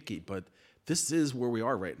little picky, but this is where we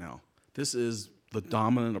are right now. This is the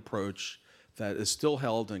dominant approach that is still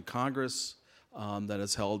held in Congress, that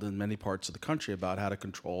is held in many parts of the country about how to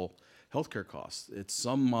control healthcare costs. It's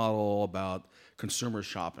some model about consumer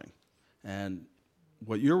shopping. And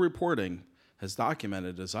what you're reporting has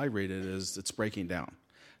documented, as I read it, is it's breaking down.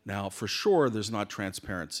 Now, for sure, there's not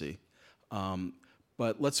transparency. But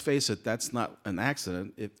But let's face it, that's not an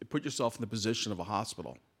accident. Put yourself in the position of a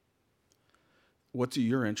hospital. What's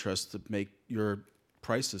your interest to make your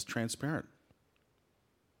prices transparent?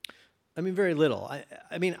 I mean, very little.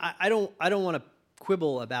 I don't want to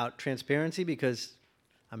quibble about transparency because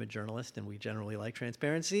I'm a journalist and we generally like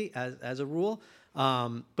transparency as a rule.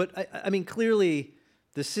 But I mean, clearly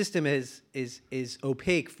the system is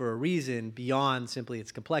opaque for a reason beyond simply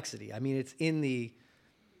its complexity. I mean, it's in the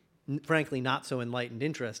frankly not so enlightened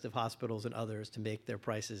interest of hospitals and others to make their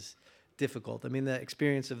prices difficult. I mean, the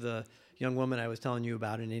experience of the young woman I was telling you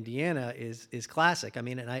about in Indiana is classic. I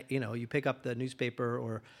mean, and you pick up the newspaper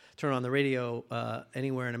or turn on the radio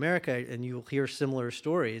anywhere in America and you'll hear similar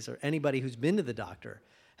stories, or anybody who's been to the doctor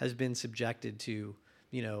has been subjected to,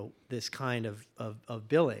 this kind of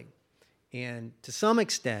billing. And to some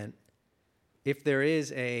extent, if there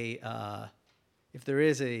is a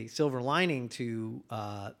silver lining to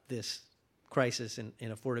this crisis in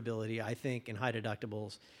affordability, I think, in high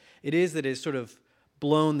deductibles, it is that it's sort of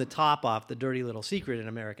blown the top off the dirty little secret in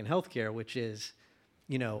American healthcare, which is,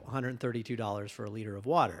 $132 for a liter of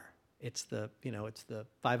water. It's the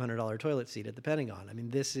 $500 toilet seat at the Pentagon. I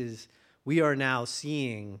mean, we are now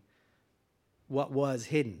seeing what was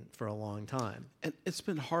hidden for a long time. And it's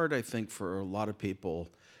been hard, I think, for a lot of people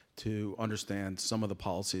to understand some of the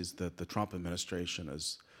policies that the Trump administration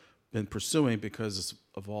has been pursuing because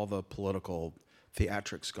of all the political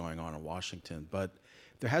theatrics going on in Washington. But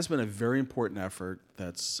there has been a very important effort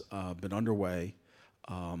that's been underway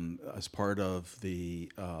as part of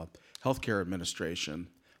the healthcare administration,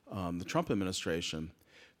 the Trump administration,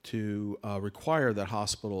 to require that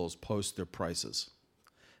hospitals post their prices.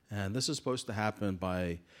 And this is supposed to happen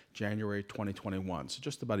by January 2021, so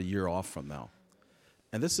just about a year off from now.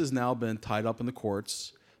 And this has now been tied up in the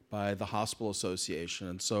courts by the Hospital Association.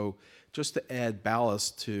 And so just to add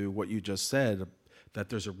ballast to what you just said, that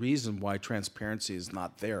there's a reason why transparency is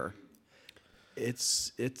not there, it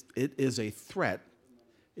is a threat.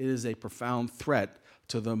 It is a profound threat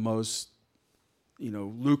to the most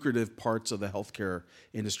lucrative parts of the healthcare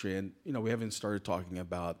industry. And we haven't started talking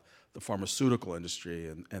about the pharmaceutical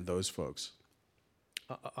industry and those folks.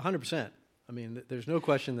 100%. I mean, there's no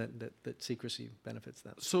question that secrecy benefits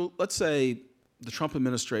them. So let's say the Trump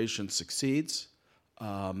administration succeeds,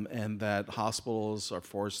 and that hospitals are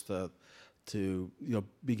forced to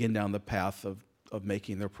begin down the path of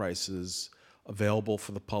making their prices available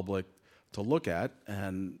for the public to look at,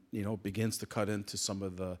 and begins to cut into some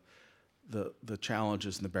of the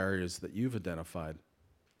challenges and the barriers that you've identified.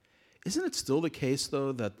 Isn't it still the case,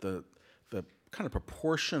 though, that the kind of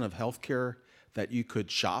proportion of healthcare that you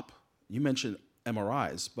could shop? You mentioned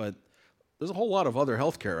MRIs, but there's a whole lot of other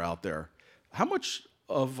healthcare out there. How much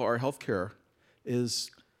of our healthcare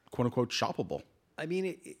is "quote unquote" shoppable? I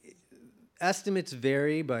mean, estimates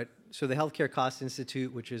vary, but so the Healthcare Cost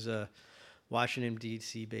Institute, which is a Washington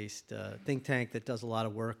D.C. based think tank that does a lot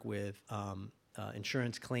of work with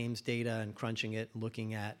insurance claims data and crunching it, and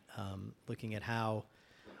looking at how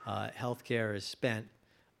healthcare is spent.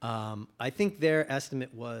 I think their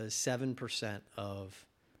estimate was 7% of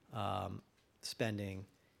spending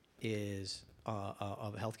is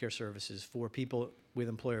of healthcare services for people with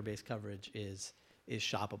employer-based coverage is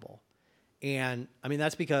shoppable, and I mean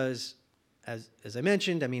that's because, as I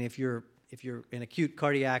mentioned, I mean if you're in acute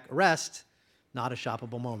cardiac arrest, not a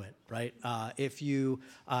shoppable moment, right? If you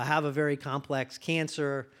have a very complex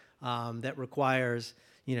cancer that requires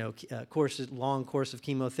long course of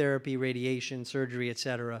chemotherapy, radiation, surgery, et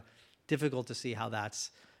cetera, difficult to see how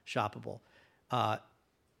that's shoppable.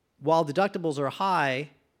 While deductibles are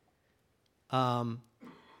high,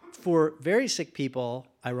 for very sick people,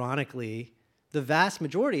 ironically, the vast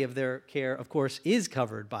majority of their care, of course, is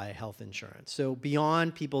covered by health insurance. So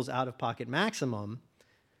beyond people's out-of-pocket maximum,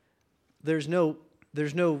 there's no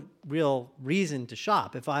real reason to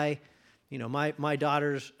shop. If my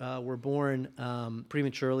daughters were born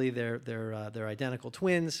prematurely. They're identical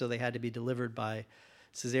twins, so they had to be delivered by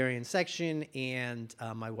cesarean section, and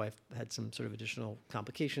my wife had some sort of additional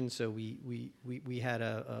complications, so we had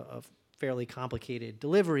a fairly complicated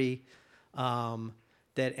delivery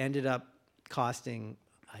that ended up costing,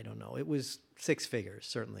 I don't know, it was six figures,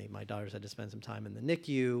 certainly. My daughters had to spend some time in the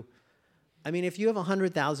NICU. I mean, if you have a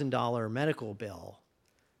 $100,000 medical bill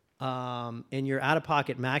and your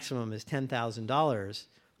out-of-pocket maximum is $10,000,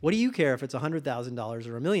 what do you care if it's $100,000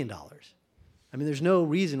 or $1 million? I mean, there's no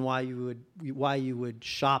reason why you would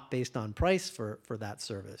shop based on price for that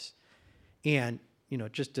service. And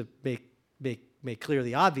just to make clear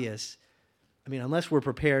the obvious, I mean, unless we're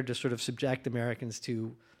prepared to sort of subject Americans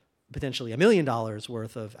to potentially $1 million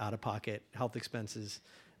worth of out-of-pocket health expenses,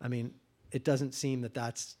 I mean, it doesn't seem that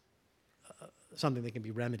that's something that can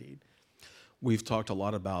be remedied. We've talked a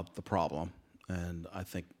lot about the problem, and I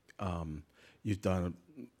think you've done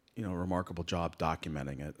a remarkable job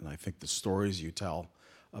documenting it. And I think the stories you tell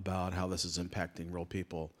about how this is impacting real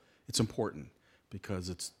people, it's important because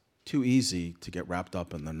it's too easy to get wrapped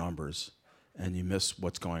up in the numbers, and you miss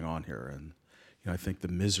what's going on here. And I think the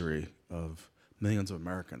misery of millions of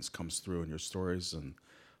Americans comes through in your stories, and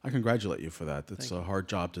I congratulate you for that. It's a hard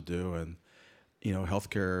job to do, and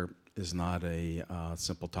healthcare is not a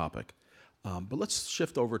simple topic. But let's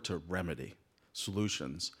shift over to remedy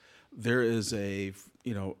solutions. There is an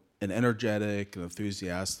energetic and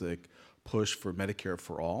enthusiastic push for Medicare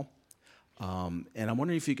for all, and I'm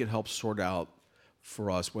wondering if you could help sort out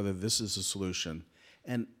for us whether this is a solution.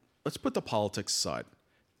 And let's put the politics aside.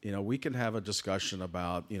 We can have a discussion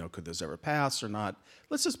about, could this ever pass or not?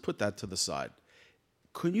 Let's just put that to the side.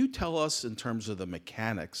 Could you tell us in terms of the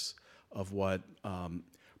mechanics of what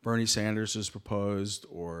Bernie Sanders has proposed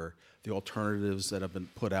or the alternatives that have been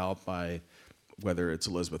put out by whether it's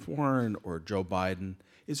Elizabeth Warren or Joe Biden?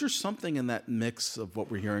 Is there something in that mix of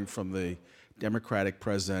what we're hearing from the Democratic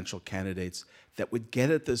presidential candidates that would get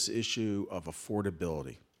at this issue of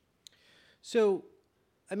affordability? So,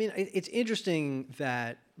 it's interesting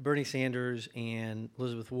that Bernie Sanders and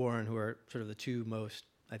Elizabeth Warren, who are sort of the two most,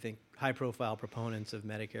 I think, high-profile proponents of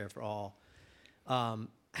Medicare for all,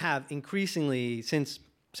 have increasingly, since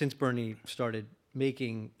Bernie started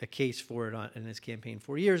making a case for it in his campaign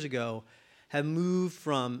 4 years ago, have moved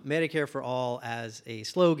from Medicare for all as a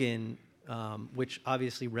slogan, which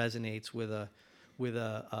obviously resonates with a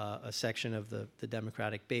section of the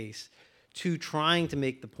Democratic base, to trying to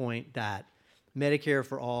make the point that Medicare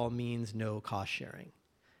for all means no cost sharing.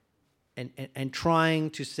 And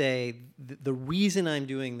trying to say the reason I'm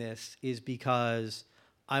doing this is because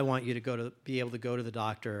I want you to be able to go to the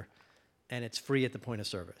doctor and it's free at the point of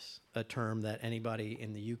service, a term that anybody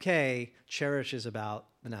in the UK cherishes about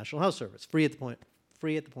the National Health Service, free at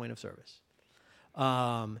the point of service.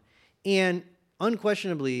 And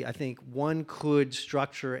unquestionably, I think one could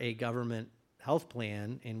structure a government health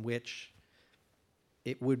plan in which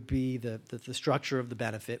it would be the structure of the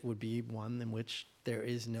benefit would be one in which there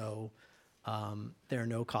are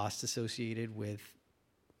no costs associated with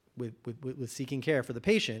seeking care for the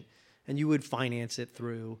patient, and you would finance it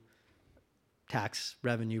through tax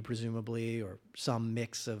revenue, presumably, or some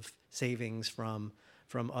mix of savings from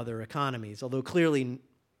other economies. Although clearly,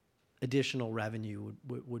 additional revenue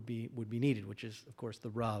would be needed, which is, of course, the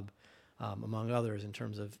rub, among others, in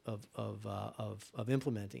terms of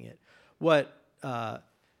implementing it. What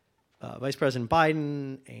Vice President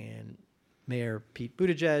Biden and Mayor Pete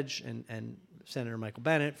Buttigieg and Senator Michael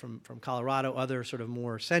Bennet from Colorado, other sort of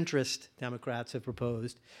more centrist Democrats have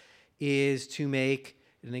proposed, is to make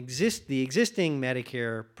the existing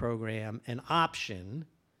Medicare program an option,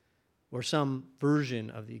 or some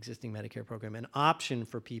version of the existing Medicare program, an option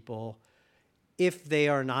for people if they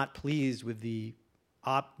are not pleased with the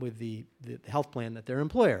health plan that their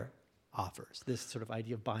employer offers. This sort of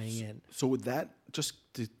idea of buying in. So would that,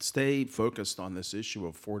 just to stay focused on this issue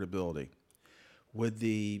of affordability, would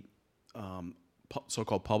the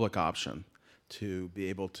so-called public option to be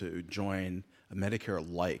able to join a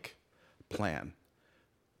Medicare-like plan,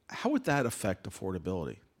 how would that affect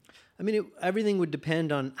affordability? Everything would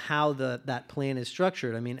depend on how that plan is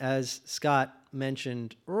structured. As Scott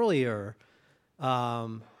mentioned earlier,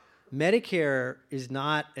 Medicare is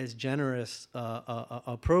not as generous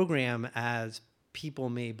a program as people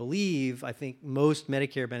may believe. I think most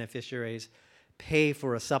Medicare beneficiaries pay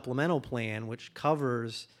for a supplemental plan which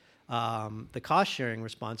covers the cost-sharing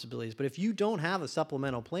responsibilities. But if you don't have a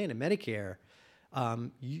supplemental plan in Medicare,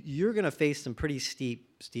 you're going to face some pretty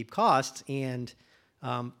steep costs, and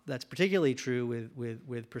that's particularly true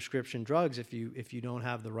with prescription drugs if you don't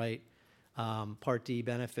have the right Part D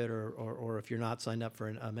benefit or if you're not signed up for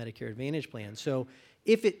a Medicare Advantage plan. So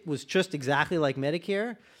if it was just exactly like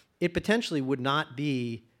Medicare, it potentially would not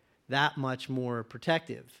be that much more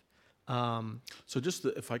protective. So just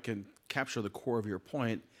if I can capture the core of your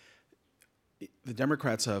point, the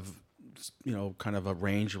Democrats have, kind of a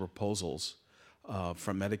range of proposals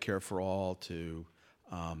from Medicare for all to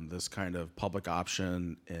this kind of public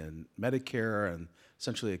option in Medicare and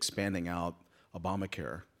essentially expanding out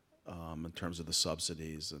Obamacare in terms of the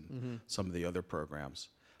subsidies and some of the other programs.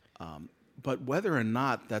 But whether or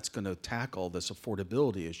not that's going to tackle this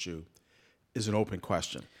affordability issue is an open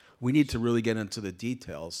question. We need to really get into the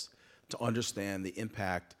details to understand the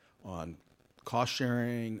impact on cost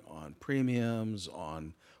sharing, on premiums,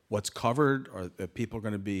 on what's covered. Are people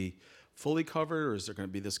going to be fully covered, or is there going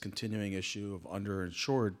to be this continuing issue of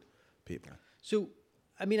underinsured people. So,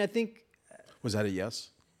 I mean, I think, Was that a yes?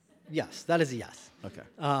 yes, that is a yes. Okay.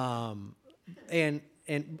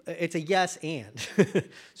 And it's a yes and.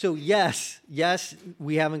 So yes,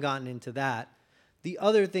 we haven't gotten into that. The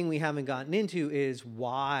other thing we haven't gotten into is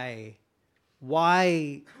why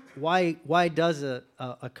does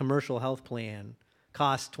a commercial health plan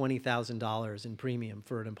cost $20,000 in premium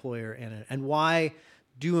for an employer, and why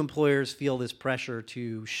do employers feel this pressure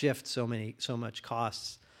to shift so much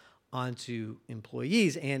costs onto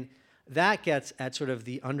employees? And that gets at sort of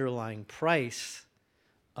the underlying price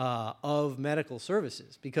of medical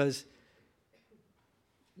services, because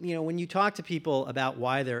when you talk to people about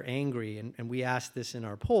why they're angry, and we asked this in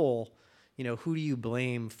our poll, who do you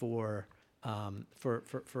blame for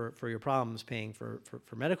your problems paying for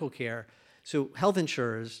medical care? So health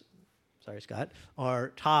insurers, sorry Scott, are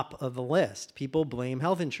top of the list. People blame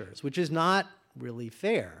health insurers, which is not really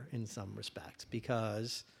fair in some respects,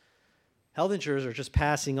 because health insurers are just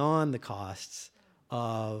passing on the costs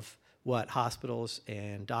of what hospitals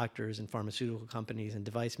and doctors and pharmaceutical companies and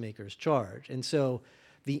device makers charge. And so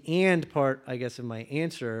the "and" part, I guess, of my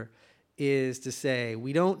answer is to say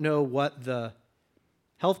we don't know what the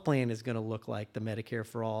health plan is going to look like, the Medicare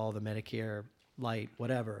for All, the Medicare Light,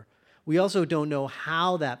 whatever. We also don't know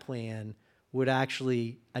how that plan would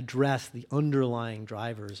actually address the underlying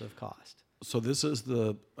drivers of cost. So this is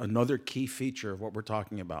another key feature of what we're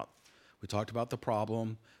talking about. We talked about the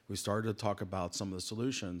problem. We started to talk about some of the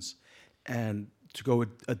solutions. And to go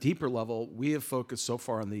a deeper level, we have focused so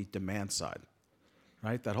far on the demand side,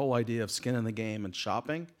 right? That whole idea of skin in the game and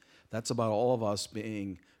shopping, that's about all of us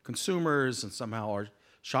being consumers, and somehow our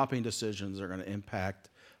shopping decisions are going to impact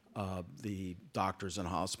the doctors and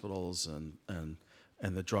hospitals and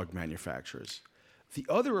the drug manufacturers. The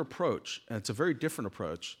other approach, and it's a very different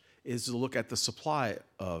approach, is to look at the supply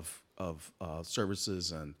of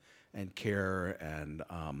services and care and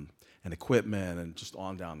equipment and just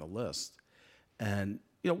on down the list. And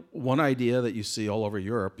one idea that you see all over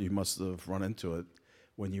Europe, you must have run into it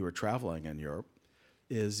when you were traveling in Europe,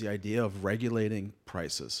 is the idea of regulating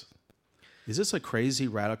prices. Is this a crazy,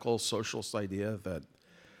 radical socialist idea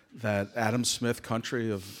that Adam Smith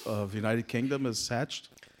country of United Kingdom has hatched?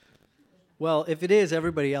 Well, if it is,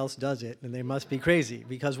 everybody else does it, and they must be crazy,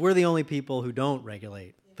 because we're the only people who don't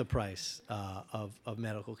regulate the price of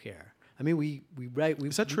medical care. I mean, we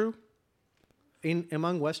Is that true?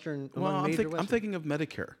 Among Western, I'm thinking of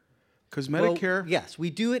Medicare, because Medicare. Well, yes, we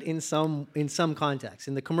do it in some contexts.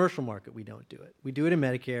 In the commercial market, we don't do it. We do it in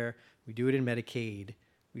Medicare. We do it in Medicaid.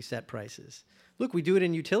 We set prices. Look, we do it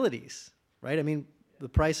in utilities, right? I mean, the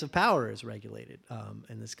price of power is regulated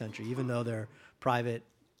in this country, even though they're private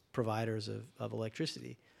providers of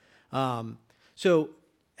electricity. So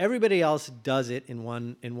everybody else does it in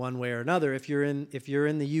one way or another. If you're in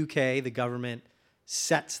the UK, the government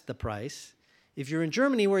sets the price. If you're in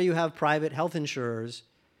Germany, where you have private health insurers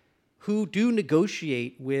who do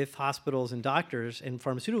negotiate with hospitals and doctors and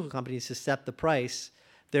pharmaceutical companies to set the price,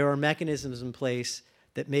 there are mechanisms in place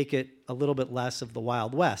that make it a little bit less of the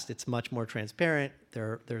Wild West. It's much more transparent.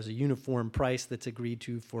 There's a uniform price that's agreed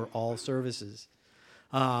to for all services.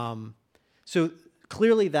 So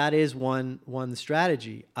clearly that is one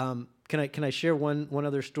strategy. Can I share one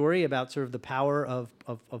other story about sort of the power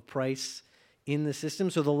of price in the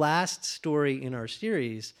system? So the last story in our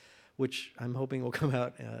series, which I'm hoping will come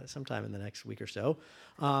out sometime in the next week or so,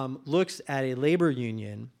 looks at a labor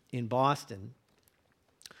union in Boston,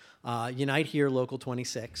 Unite Here Local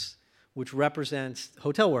 26, which represents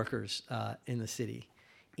hotel workers in the city.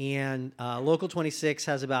 And Local 26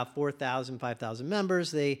 has about 4,000, 5,000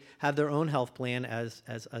 members. They have their own health plan, as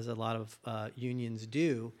a lot of unions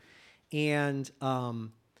do. And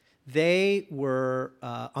they were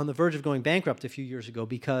on the verge of going bankrupt a few years ago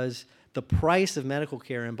because the price of medical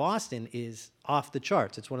care in Boston is off the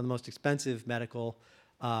charts. It's one of the most expensive medical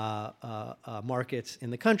markets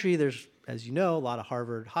in the country. There's, as you know, a lot of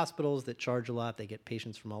Harvard hospitals that charge a lot. They get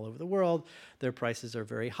patients from all over the world. Their prices are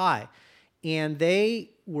very high. And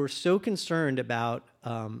they were so concerned about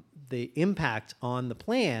the impact on the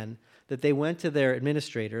plan that they went to their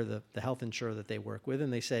administrator, the health insurer that they work with,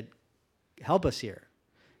 and they said, help us here.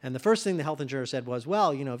 And the first thing the health insurer said was,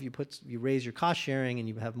 well, if you raise your cost sharing and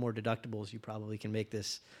you have more deductibles, you probably can make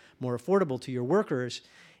this more affordable to your workers.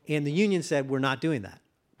 And the union said, we're not doing that.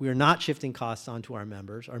 We are not shifting costs onto our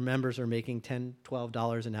members. Our members are making $10,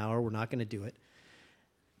 $12 an hour. We're not going to do it.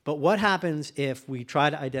 But what happens if we try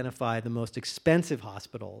to identify the most expensive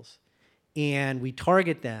hospitals and we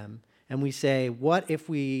target them and we say, what if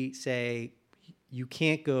we say you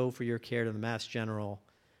can't go for your care to the Mass General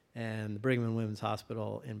and the Brigham and Women's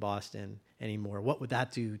Hospital in Boston anymore? What would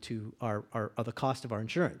that do to the cost of our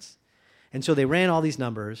insurance? And so they ran all these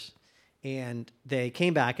numbers, and they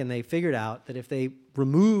came back and they figured out that if they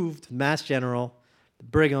removed Mass General,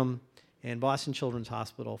 Brigham, and Boston Children's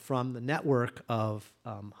Hospital from the network of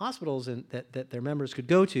hospitals that their members could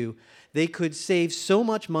go to, they could save so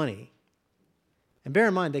much money. And bear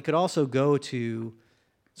in mind, they could also go to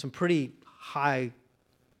some pretty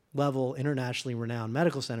high-level, internationally renowned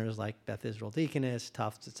medical centers like Beth Israel Deaconess,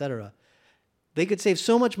 Tufts, et cetera. They could save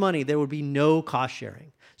so much money, there would be no cost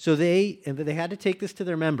sharing. So they had to take this to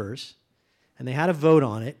their members, and they had a vote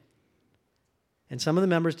on it. And some of the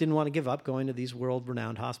members didn't want to give up going to these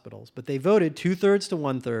world-renowned hospitals. But they voted 2/3 to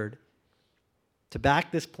 1/3 to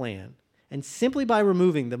back this plan. And simply by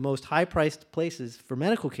removing the most high-priced places for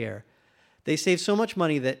medical care, they saved so much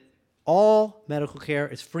money that all medical care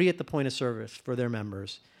is free at the point of service for their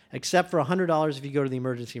members, except for $100 if you go to the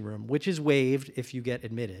emergency room, which is waived if you get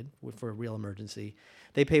admitted for a real emergency.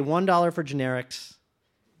 They pay $1 for generics,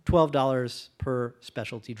 $12 per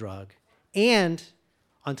specialty drug. And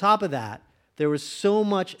on top of that, there was so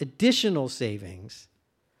much additional savings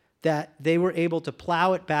that they were able to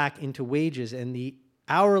plow it back into wages. And the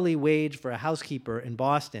hourly wage for a housekeeper in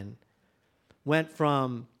Boston went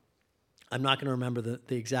from, I'm not going to remember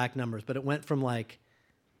the exact numbers, but it went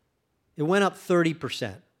up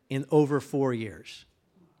 30% in over 4 years.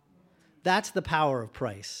 That's the power of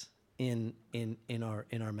price in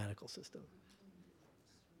our medical system.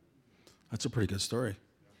 That's a pretty good story.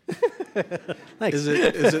 Thanks.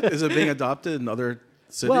 Is it being adopted in other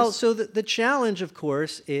cities? Well, so the challenge, of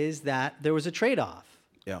course, is that there was a trade-off.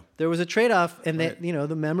 Yeah. There was a trade-off, and Right. that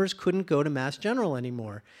the members couldn't go to Mass General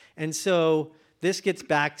anymore. And so this gets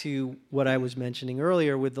back to what I was mentioning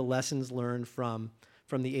earlier with the lessons learned from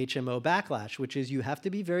the HMO backlash, which is you have to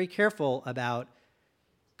be very careful about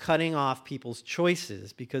cutting off people's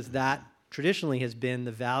choices, because that traditionally has been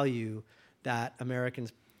the value that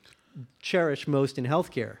Americans cherish most in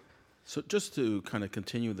healthcare. So just to kind of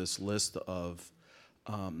continue this list of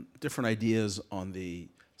different ideas on the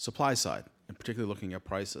supply side, and particularly looking at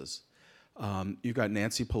prices, you've got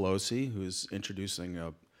Nancy Pelosi, who's introducing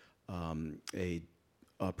a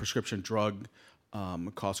prescription drug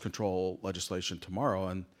cost control legislation tomorrow,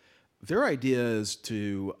 and their idea is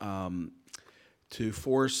to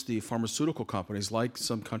force the pharmaceutical companies, like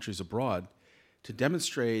some countries abroad, to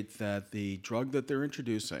demonstrate that the drug that they're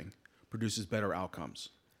introducing produces better outcomes.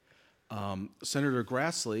 Senator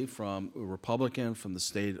Grassley, a Republican from the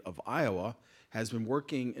state of Iowa, has been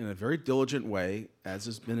working in a very diligent way, as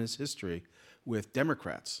has been his history, with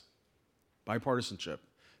Democrats. Bipartisanship.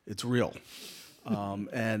 It's real.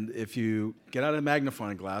 And if you get out a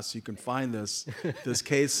magnifying glass, you can find this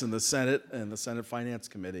case in the Senate and the Senate Finance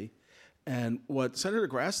Committee. And what Senator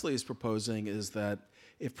Grassley is proposing is that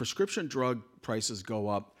if prescription drug prices go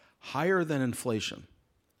up higher than inflation,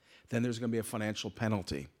 then there's going to be a financial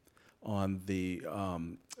penalty on the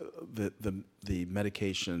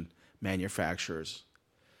medication manufacturers.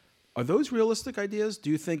 Are those realistic ideas? Do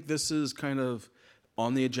you think this is kind of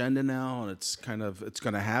on the agenda now, and it's going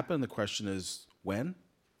to happen? The question is when?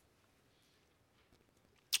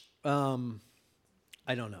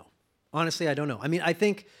 I don't know. Honestly, I don't know. I mean, I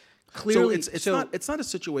think clearly. So it's not a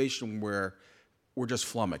situation where we're just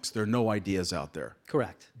flummoxed. There are no ideas out there.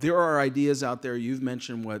 Correct. There are ideas out there. You've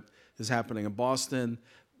mentioned what is happening in Boston.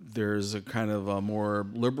 There's a kind of a more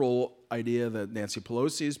liberal idea that Nancy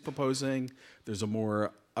Pelosi is proposing. There's a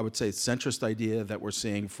more, I would say, centrist idea that we're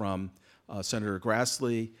seeing from Senator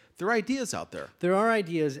Grassley. There are ideas out there. There are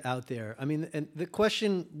ideas out there. I mean, and the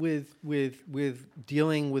question with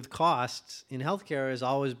dealing with costs in healthcare has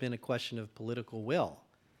always been a question of political will,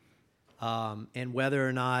 and whether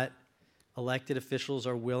or not elected officials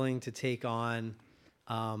are willing to take on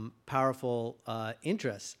powerful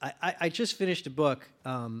interests. I just finished a book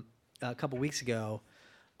a couple weeks ago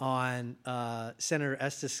on Senator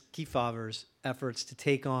Estes Kefauver's efforts to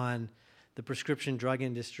take on the prescription drug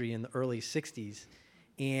industry in the early 60s.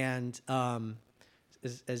 And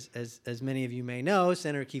as many of you may know,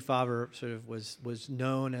 Senator Kefauver sort of was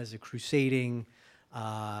known as a crusading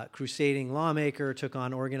lawmaker, took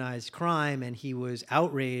on organized crime, and he was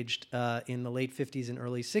outraged in the late 50s and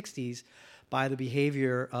early 60s by the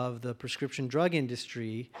behavior of the prescription drug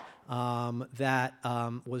industry that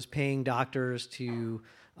was paying doctors to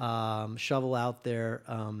shovel out their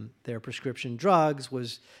prescription drugs,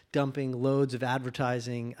 was dumping loads of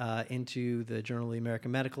advertising into the Journal of the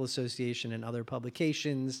American Medical Association and other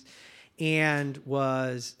publications, and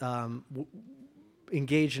was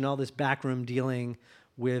engaged in all this backroom dealing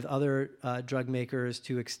with other drug makers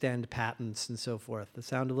to extend patents and so forth. Does that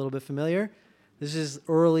sound a little bit familiar? This is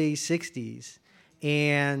early 60s.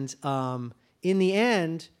 And in the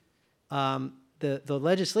end, the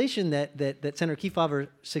legislation that Senator Kefauver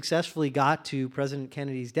successfully got to President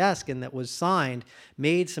Kennedy's desk and that was signed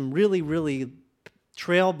made some really, really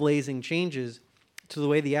trailblazing changes to the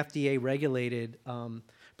way the FDA regulated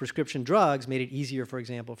prescription drugs, made it easier, for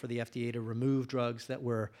example, for the FDA to remove drugs that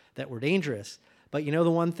were dangerous. But you know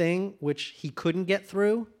the one thing which he couldn't get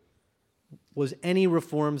through was any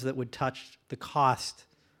reforms that would touch the cost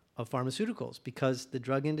of pharmaceuticals, because the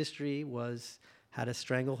drug industry had a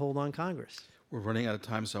stranglehold on Congress. We're running out of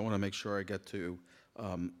time, so I want to make sure I get to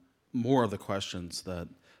more of the questions that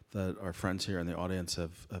our friends here in the audience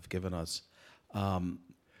have given us.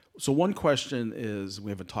 So one question is,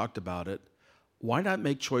 we haven't talked about it, why not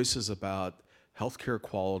make choices about healthcare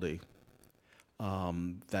quality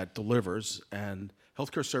that delivers and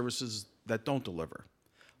healthcare services that don't deliver?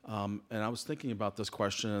 And I was thinking about this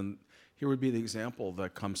question, and here would be the example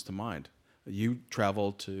that comes to mind. You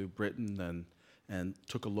traveled to Britain and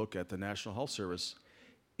took a look at the National Health Service.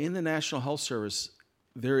 In the National Health Service,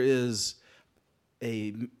 there is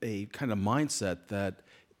a kind of mindset that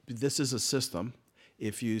this is a system.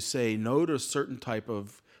 If you say no to a certain type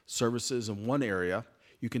of services in one area,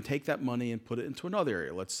 you can take that money and put it into another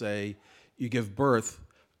area. Let's say you give birth,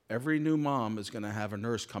 every new mom is going to have a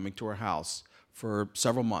nurse coming to her house for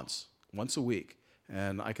several months, once a week.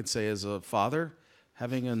 And I can say as a father,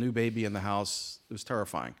 having a new baby in the house was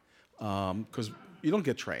terrifying because you don't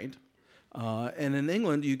get trained. And in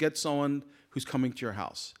England, you get someone who's coming to your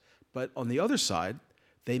house. But on the other side,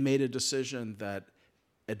 they made a decision that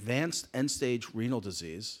advanced end-stage renal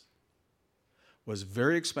disease was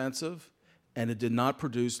very expensive, and it did not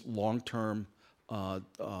produce long-term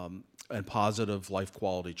and positive life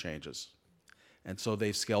quality changes. And so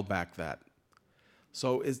they've scaled back that.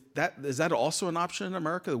 So is that also an option in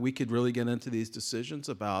America, that we could really get into these decisions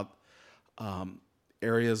about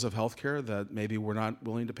areas of healthcare that maybe we're not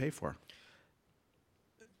willing to pay for?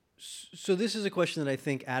 So this is a question that I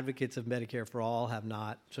think advocates of Medicare for All have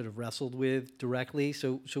not sort of wrestled with directly.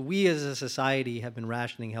 So we as a society have been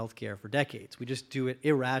rationing healthcare for decades. We just do it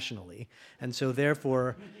irrationally, and so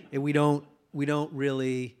therefore we don't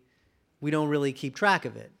really keep track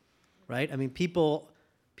of it, right? I mean, people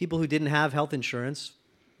who didn't have health insurance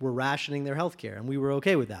were rationing their health care, and we were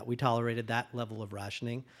okay with that. We tolerated that level of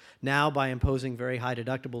rationing. Now, by imposing very high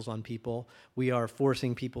deductibles on people, we are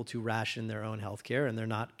forcing people to ration their own health care, and they're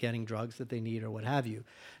not getting drugs that they need or what have you.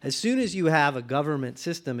 As soon as you have a government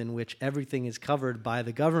system in which everything is covered by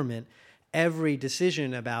the government, every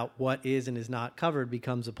decision about what is and is not covered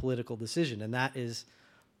becomes a political decision, and that is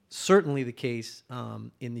certainly the case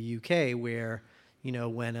in the UK, where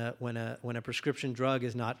when a prescription drug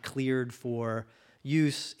is not cleared for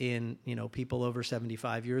use in people over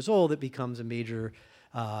 75 years old, it becomes a major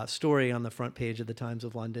story on the front page of the Times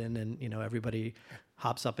of London, and everybody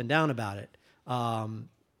hops up and down about it.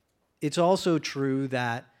 It's also true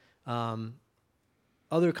that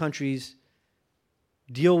other countries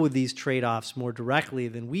deal with these trade-offs more directly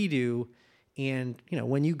than we do. And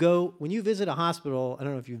when you visit a hospital, I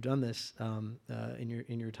don't know if you've done this in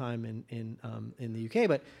your time in the UK,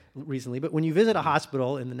 but recently. But when you visit a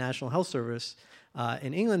hospital in the National Health Service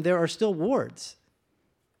in England, there are still wards.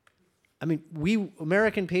 I mean, we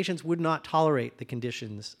American patients would not tolerate the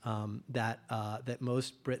conditions that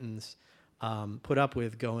most Britons put up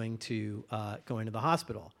with going to the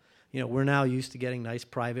hospital. We're now used to getting nice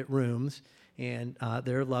private rooms. And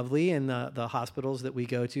they're lovely, and the hospitals that we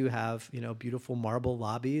go to have beautiful marble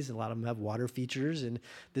lobbies. A lot of them have water features, and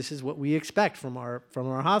this is what we expect from our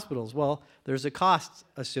hospitals. Well, there's a cost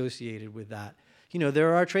associated with that.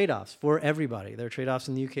 There are trade-offs for everybody. There are trade-offs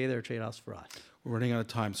in the UK. There are trade-offs for us. We're running out of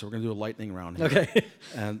time, so we're going to do a lightning round here. Okay.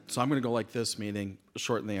 And so I'm going to go like this, meaning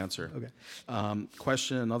shorten the answer. Okay.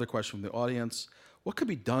 Another question from the audience. What could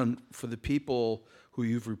be done for the people who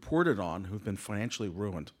you've reported on who've been financially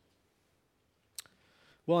ruined?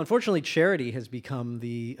 Well, unfortunately, charity has become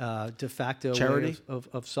the de facto way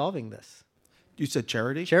of solving this. You said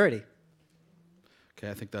charity? Charity. Okay,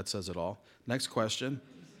 I think that says it all. Next question.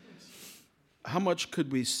 How much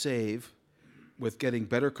could we save with getting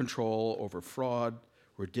better control over fraud,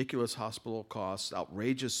 ridiculous hospital costs,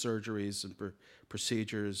 outrageous surgeries and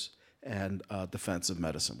procedures, and defensive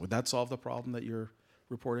medicine? Would that solve the problem that you're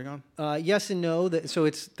reporting on? Yes and no.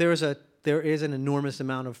 There is an enormous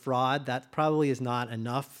amount of fraud. That probably is not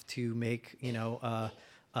enough to make a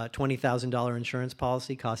 $20,000 insurance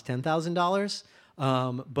policy cost $10,000.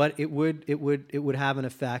 But it would have an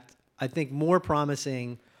effect. I think more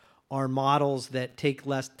promising are models that take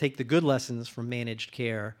the good lessons from managed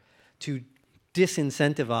care to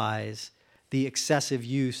disincentivize the excessive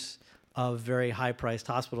use of very high-priced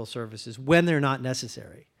hospital services when they're not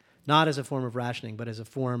necessary, not as a form of rationing, but as a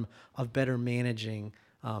form of better managing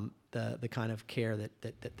the kind of care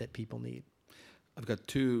that people need. I've got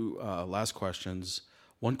two last questions.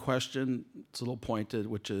 One question, it's a little pointed,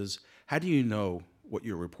 which is, how do you know what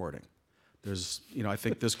you're reporting? There's, I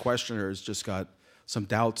think this questioner has just got some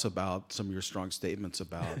doubts about some of your strong statements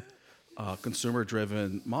about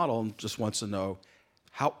consumer-driven model and just wants to know,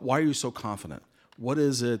 why are you so confident? What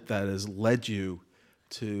is it that has led you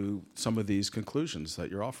to some of these conclusions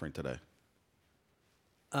that you're offering today?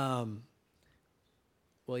 Well,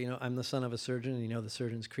 I'm the son of a surgeon, and the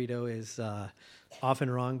surgeon's credo is often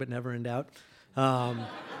wrong but never in doubt. I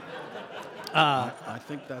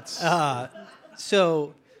think that's...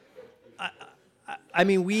 So,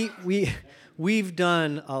 we've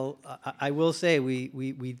done. I will say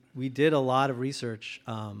we did a lot of research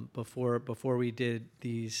before we did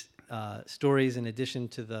these stories. In addition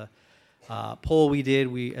to the poll we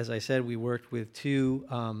did, as I said, we worked with two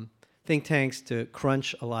think tanks to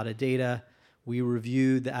crunch a lot of data. We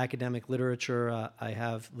reviewed the academic literature. I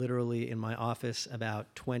have literally in my office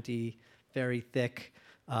about 20 very thick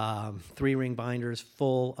 3-ring binders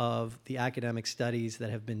full of the academic studies that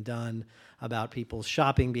have been done about people's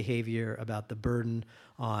shopping behavior, about the burden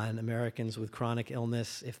on Americans with chronic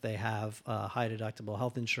illness if they have high deductible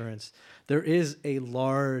health insurance. There is a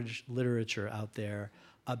large literature out there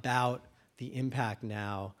about the impact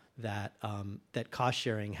now that that cost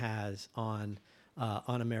sharing has on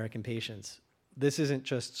American patients. This isn't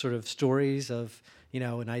just sort of stories of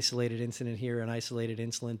an isolated incident here, an isolated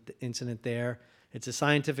incident there. It's a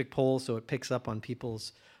scientific poll, so it picks up on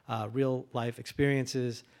people's real life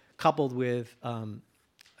experiences, coupled with a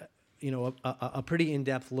pretty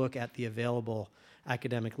in-depth look at the available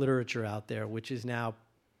academic literature out there, which is now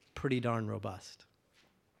pretty darn robust.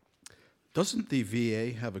 Doesn't the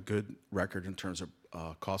VA have a good record in terms of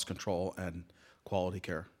cost control and quality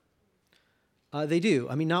care? They do.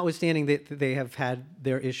 Notwithstanding that they have had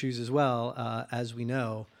their issues as well, as we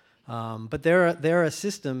know. But they're a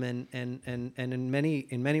system, and in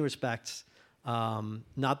many respects,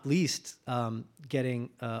 not least getting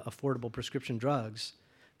affordable prescription drugs,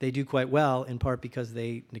 they do quite well. In part because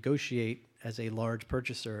they negotiate as a large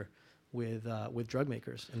purchaser with drug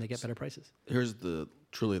makers, and they get better prices. Here's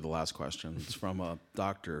truly the last question. It's from a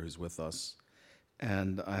doctor who's with us,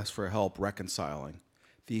 and asked for help reconciling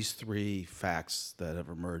these three facts that have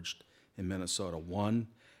emerged in Minnesota. One,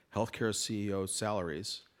 healthcare CEO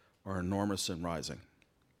salaries are enormous and rising.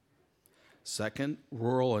 Second,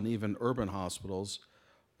 rural and even urban hospitals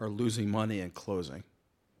are losing money and closing.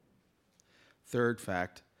 Third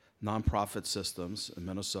fact, nonprofit systems in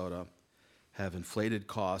Minnesota have inflated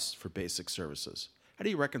costs for basic services. How do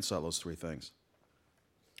you reconcile those three things?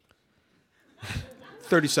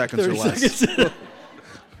 30 seconds or less.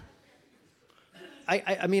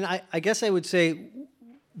 I guess I would say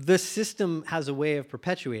the system has a way of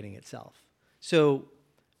perpetuating itself. So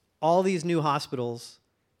all these new hospitals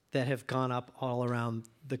that have gone up all around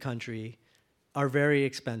the country are very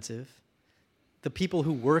expensive. The people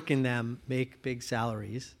who work in them make big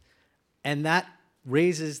salaries, and that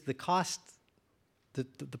raises the cost,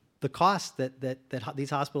 the cost that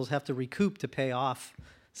these hospitals have to recoup to pay off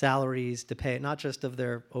salaries, to pay not just of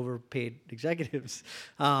their overpaid executives,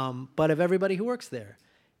 but of everybody who works there.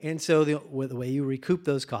 And so the way you recoup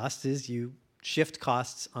those costs is you shift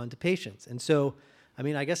costs onto patients. And so,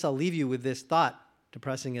 I guess I'll leave you with this thought,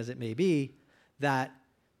 depressing as it may be, that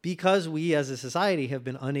because we as a society have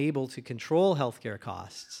been unable to control healthcare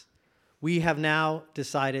costs, we have now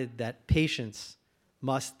decided that patients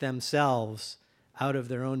must themselves, out of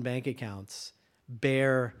their own bank accounts,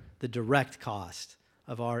 bear the direct cost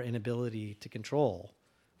of our inability to control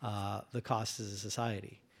the costs as a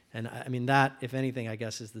society. And that, if anything, I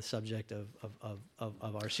guess, is the subject of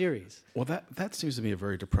our series. Well, that seems to be a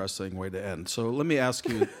very depressing way to end. So let me ask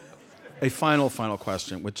you a final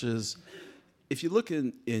question, which is, if you look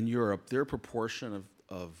in Europe, their proportion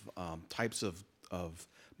of types of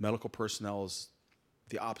medical personnel is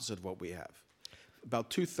the opposite of what we have. About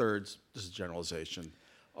 2/3, this is a generalization,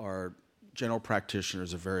 are general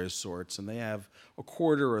practitioners of various sorts, and they have a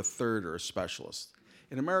quarter or a third are a specialist.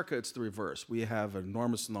 In America, it's the reverse. We have an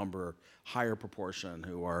enormous number, higher proportion,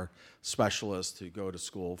 who are specialists who go to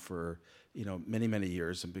school for many, many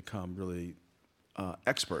years and become really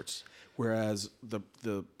experts, whereas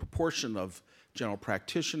the proportion of general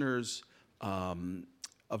practitioners of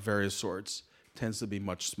various sorts tends to be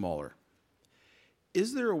much smaller.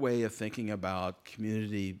 Is there a way of thinking about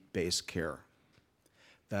community-based care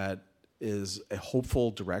that is a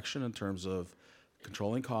hopeful direction in terms of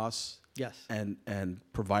controlling costs? Yes. And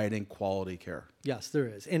providing quality care? Yes, there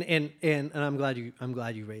is, and I'm glad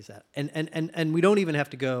you raised that. And we don't even have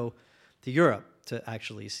to go to Europe to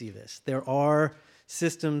actually see this. There are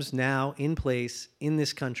systems now in place in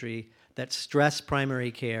this country that stress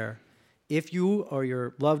primary care. If you or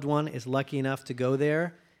your loved one is lucky enough to go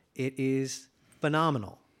there, it is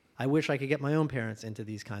phenomenal. I wish I could get my own parents into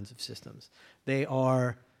these kinds of systems. They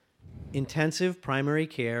are intensive primary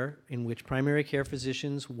care in which primary care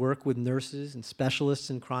physicians work with nurses and specialists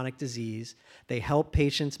in chronic disease. They help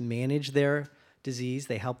patients manage their disease.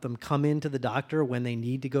 They help them come into the doctor when they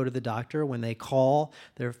need to go to the doctor. When they call,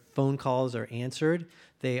 their phone calls are answered.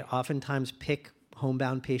 They oftentimes pick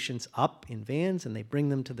homebound patients up in vans and they bring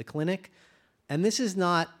them to the clinic. And this is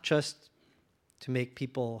not just to make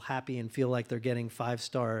people happy and feel like they're getting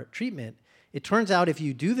 5-star treatment. It turns out if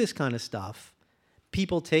you do this kind of stuff,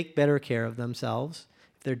 people take better care of themselves.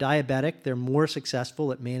 If they're diabetic, they're more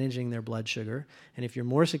successful at managing their blood sugar. And if you're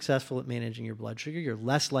more successful at managing your blood sugar, you're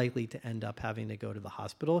less likely to end up having to go to the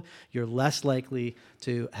hospital. You're less likely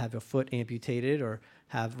to have a foot amputated or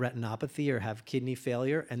have retinopathy or have kidney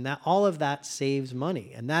failure. And that all of that saves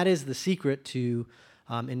money. And that is the secret to,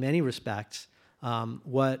 in many respects,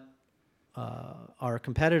 what our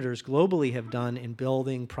competitors globally have done in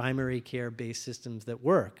building primary care-based systems that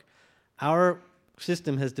work. Our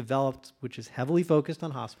system has developed, which is heavily focused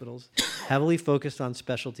on hospitals, heavily focused on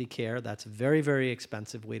specialty care. That's a very, very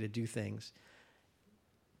expensive way to do things.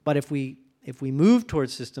 But if we move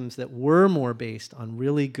towards systems that were more based on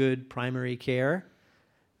really good primary care,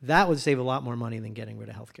 that would save a lot more money than getting rid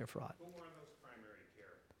of healthcare fraud. Who are those primary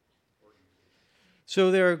care organizations?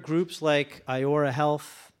 So there are groups like Iora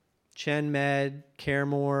Health, ChenMed,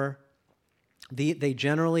 CareMore. They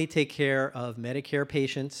generally take care of Medicare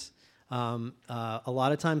patients. A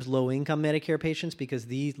lot of times low-income Medicare patients, because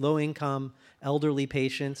these low-income elderly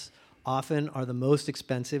patients often are the most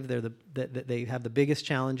expensive. They have the biggest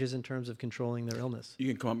challenges in terms of controlling their illness. You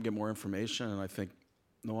can come up and get more information, and I think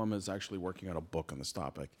Noam is actually working on a book on this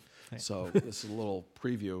topic. Right. So this is a little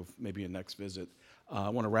preview of maybe a next visit. I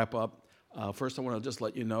want to wrap up. First, I want to just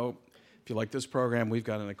let you know, if you like this program, we've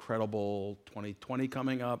got an incredible 2020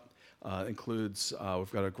 coming up. Includes,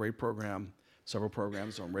 we've got a great program, several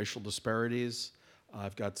programs on racial disparities.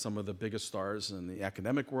 I've got some of the biggest stars in the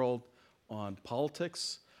academic world on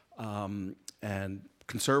politics, and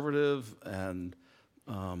conservative and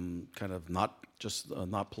kind of not just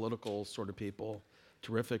not political sort of people.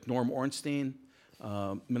 Terrific. Norm Ornstein,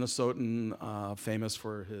 Minnesotan, famous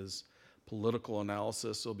for his political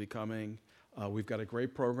analysis, will be coming. We've got a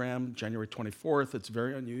great program, January 24th. It's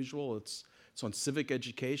very unusual. It's on civic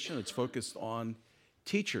education. It's focused on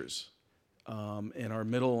teachers in our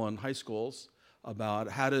middle and high schools about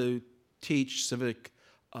how to teach civic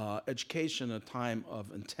education in a time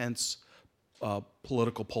of intense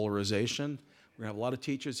political polarization. We're going to have a lot of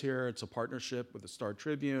teachers here. It's a partnership with the Star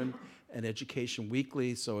Tribune and Education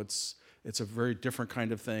Weekly, so it's a very different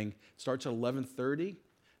kind of thing. It starts at 11:30,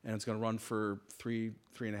 and it's going to run for three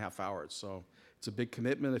and a half hours. So it's a big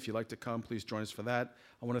commitment. If you'd like to come, please join us for that.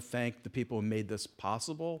 I want to thank the people who made this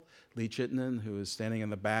possible. Lee Chittenden, who is standing in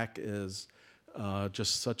the back, is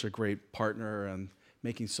just such a great partner and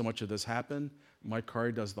making so much of this happen. Mike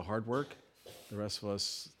Curry does the hard work. The rest of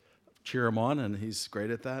us cheer him on, and he's great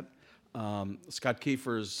at that. Scott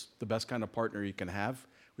Kiefer is the best kind of partner you can have.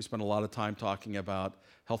 We spend a lot of time talking about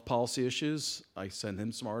health policy issues. I send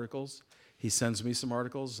him some articles. He sends me some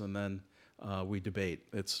articles, and then we debate.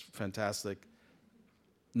 It's fantastic.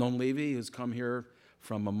 Noam Levy has come here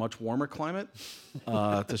from a much warmer climate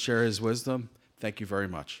to share his wisdom. Thank you very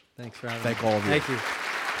much. Thanks for having me. Thank all of you. Thank you.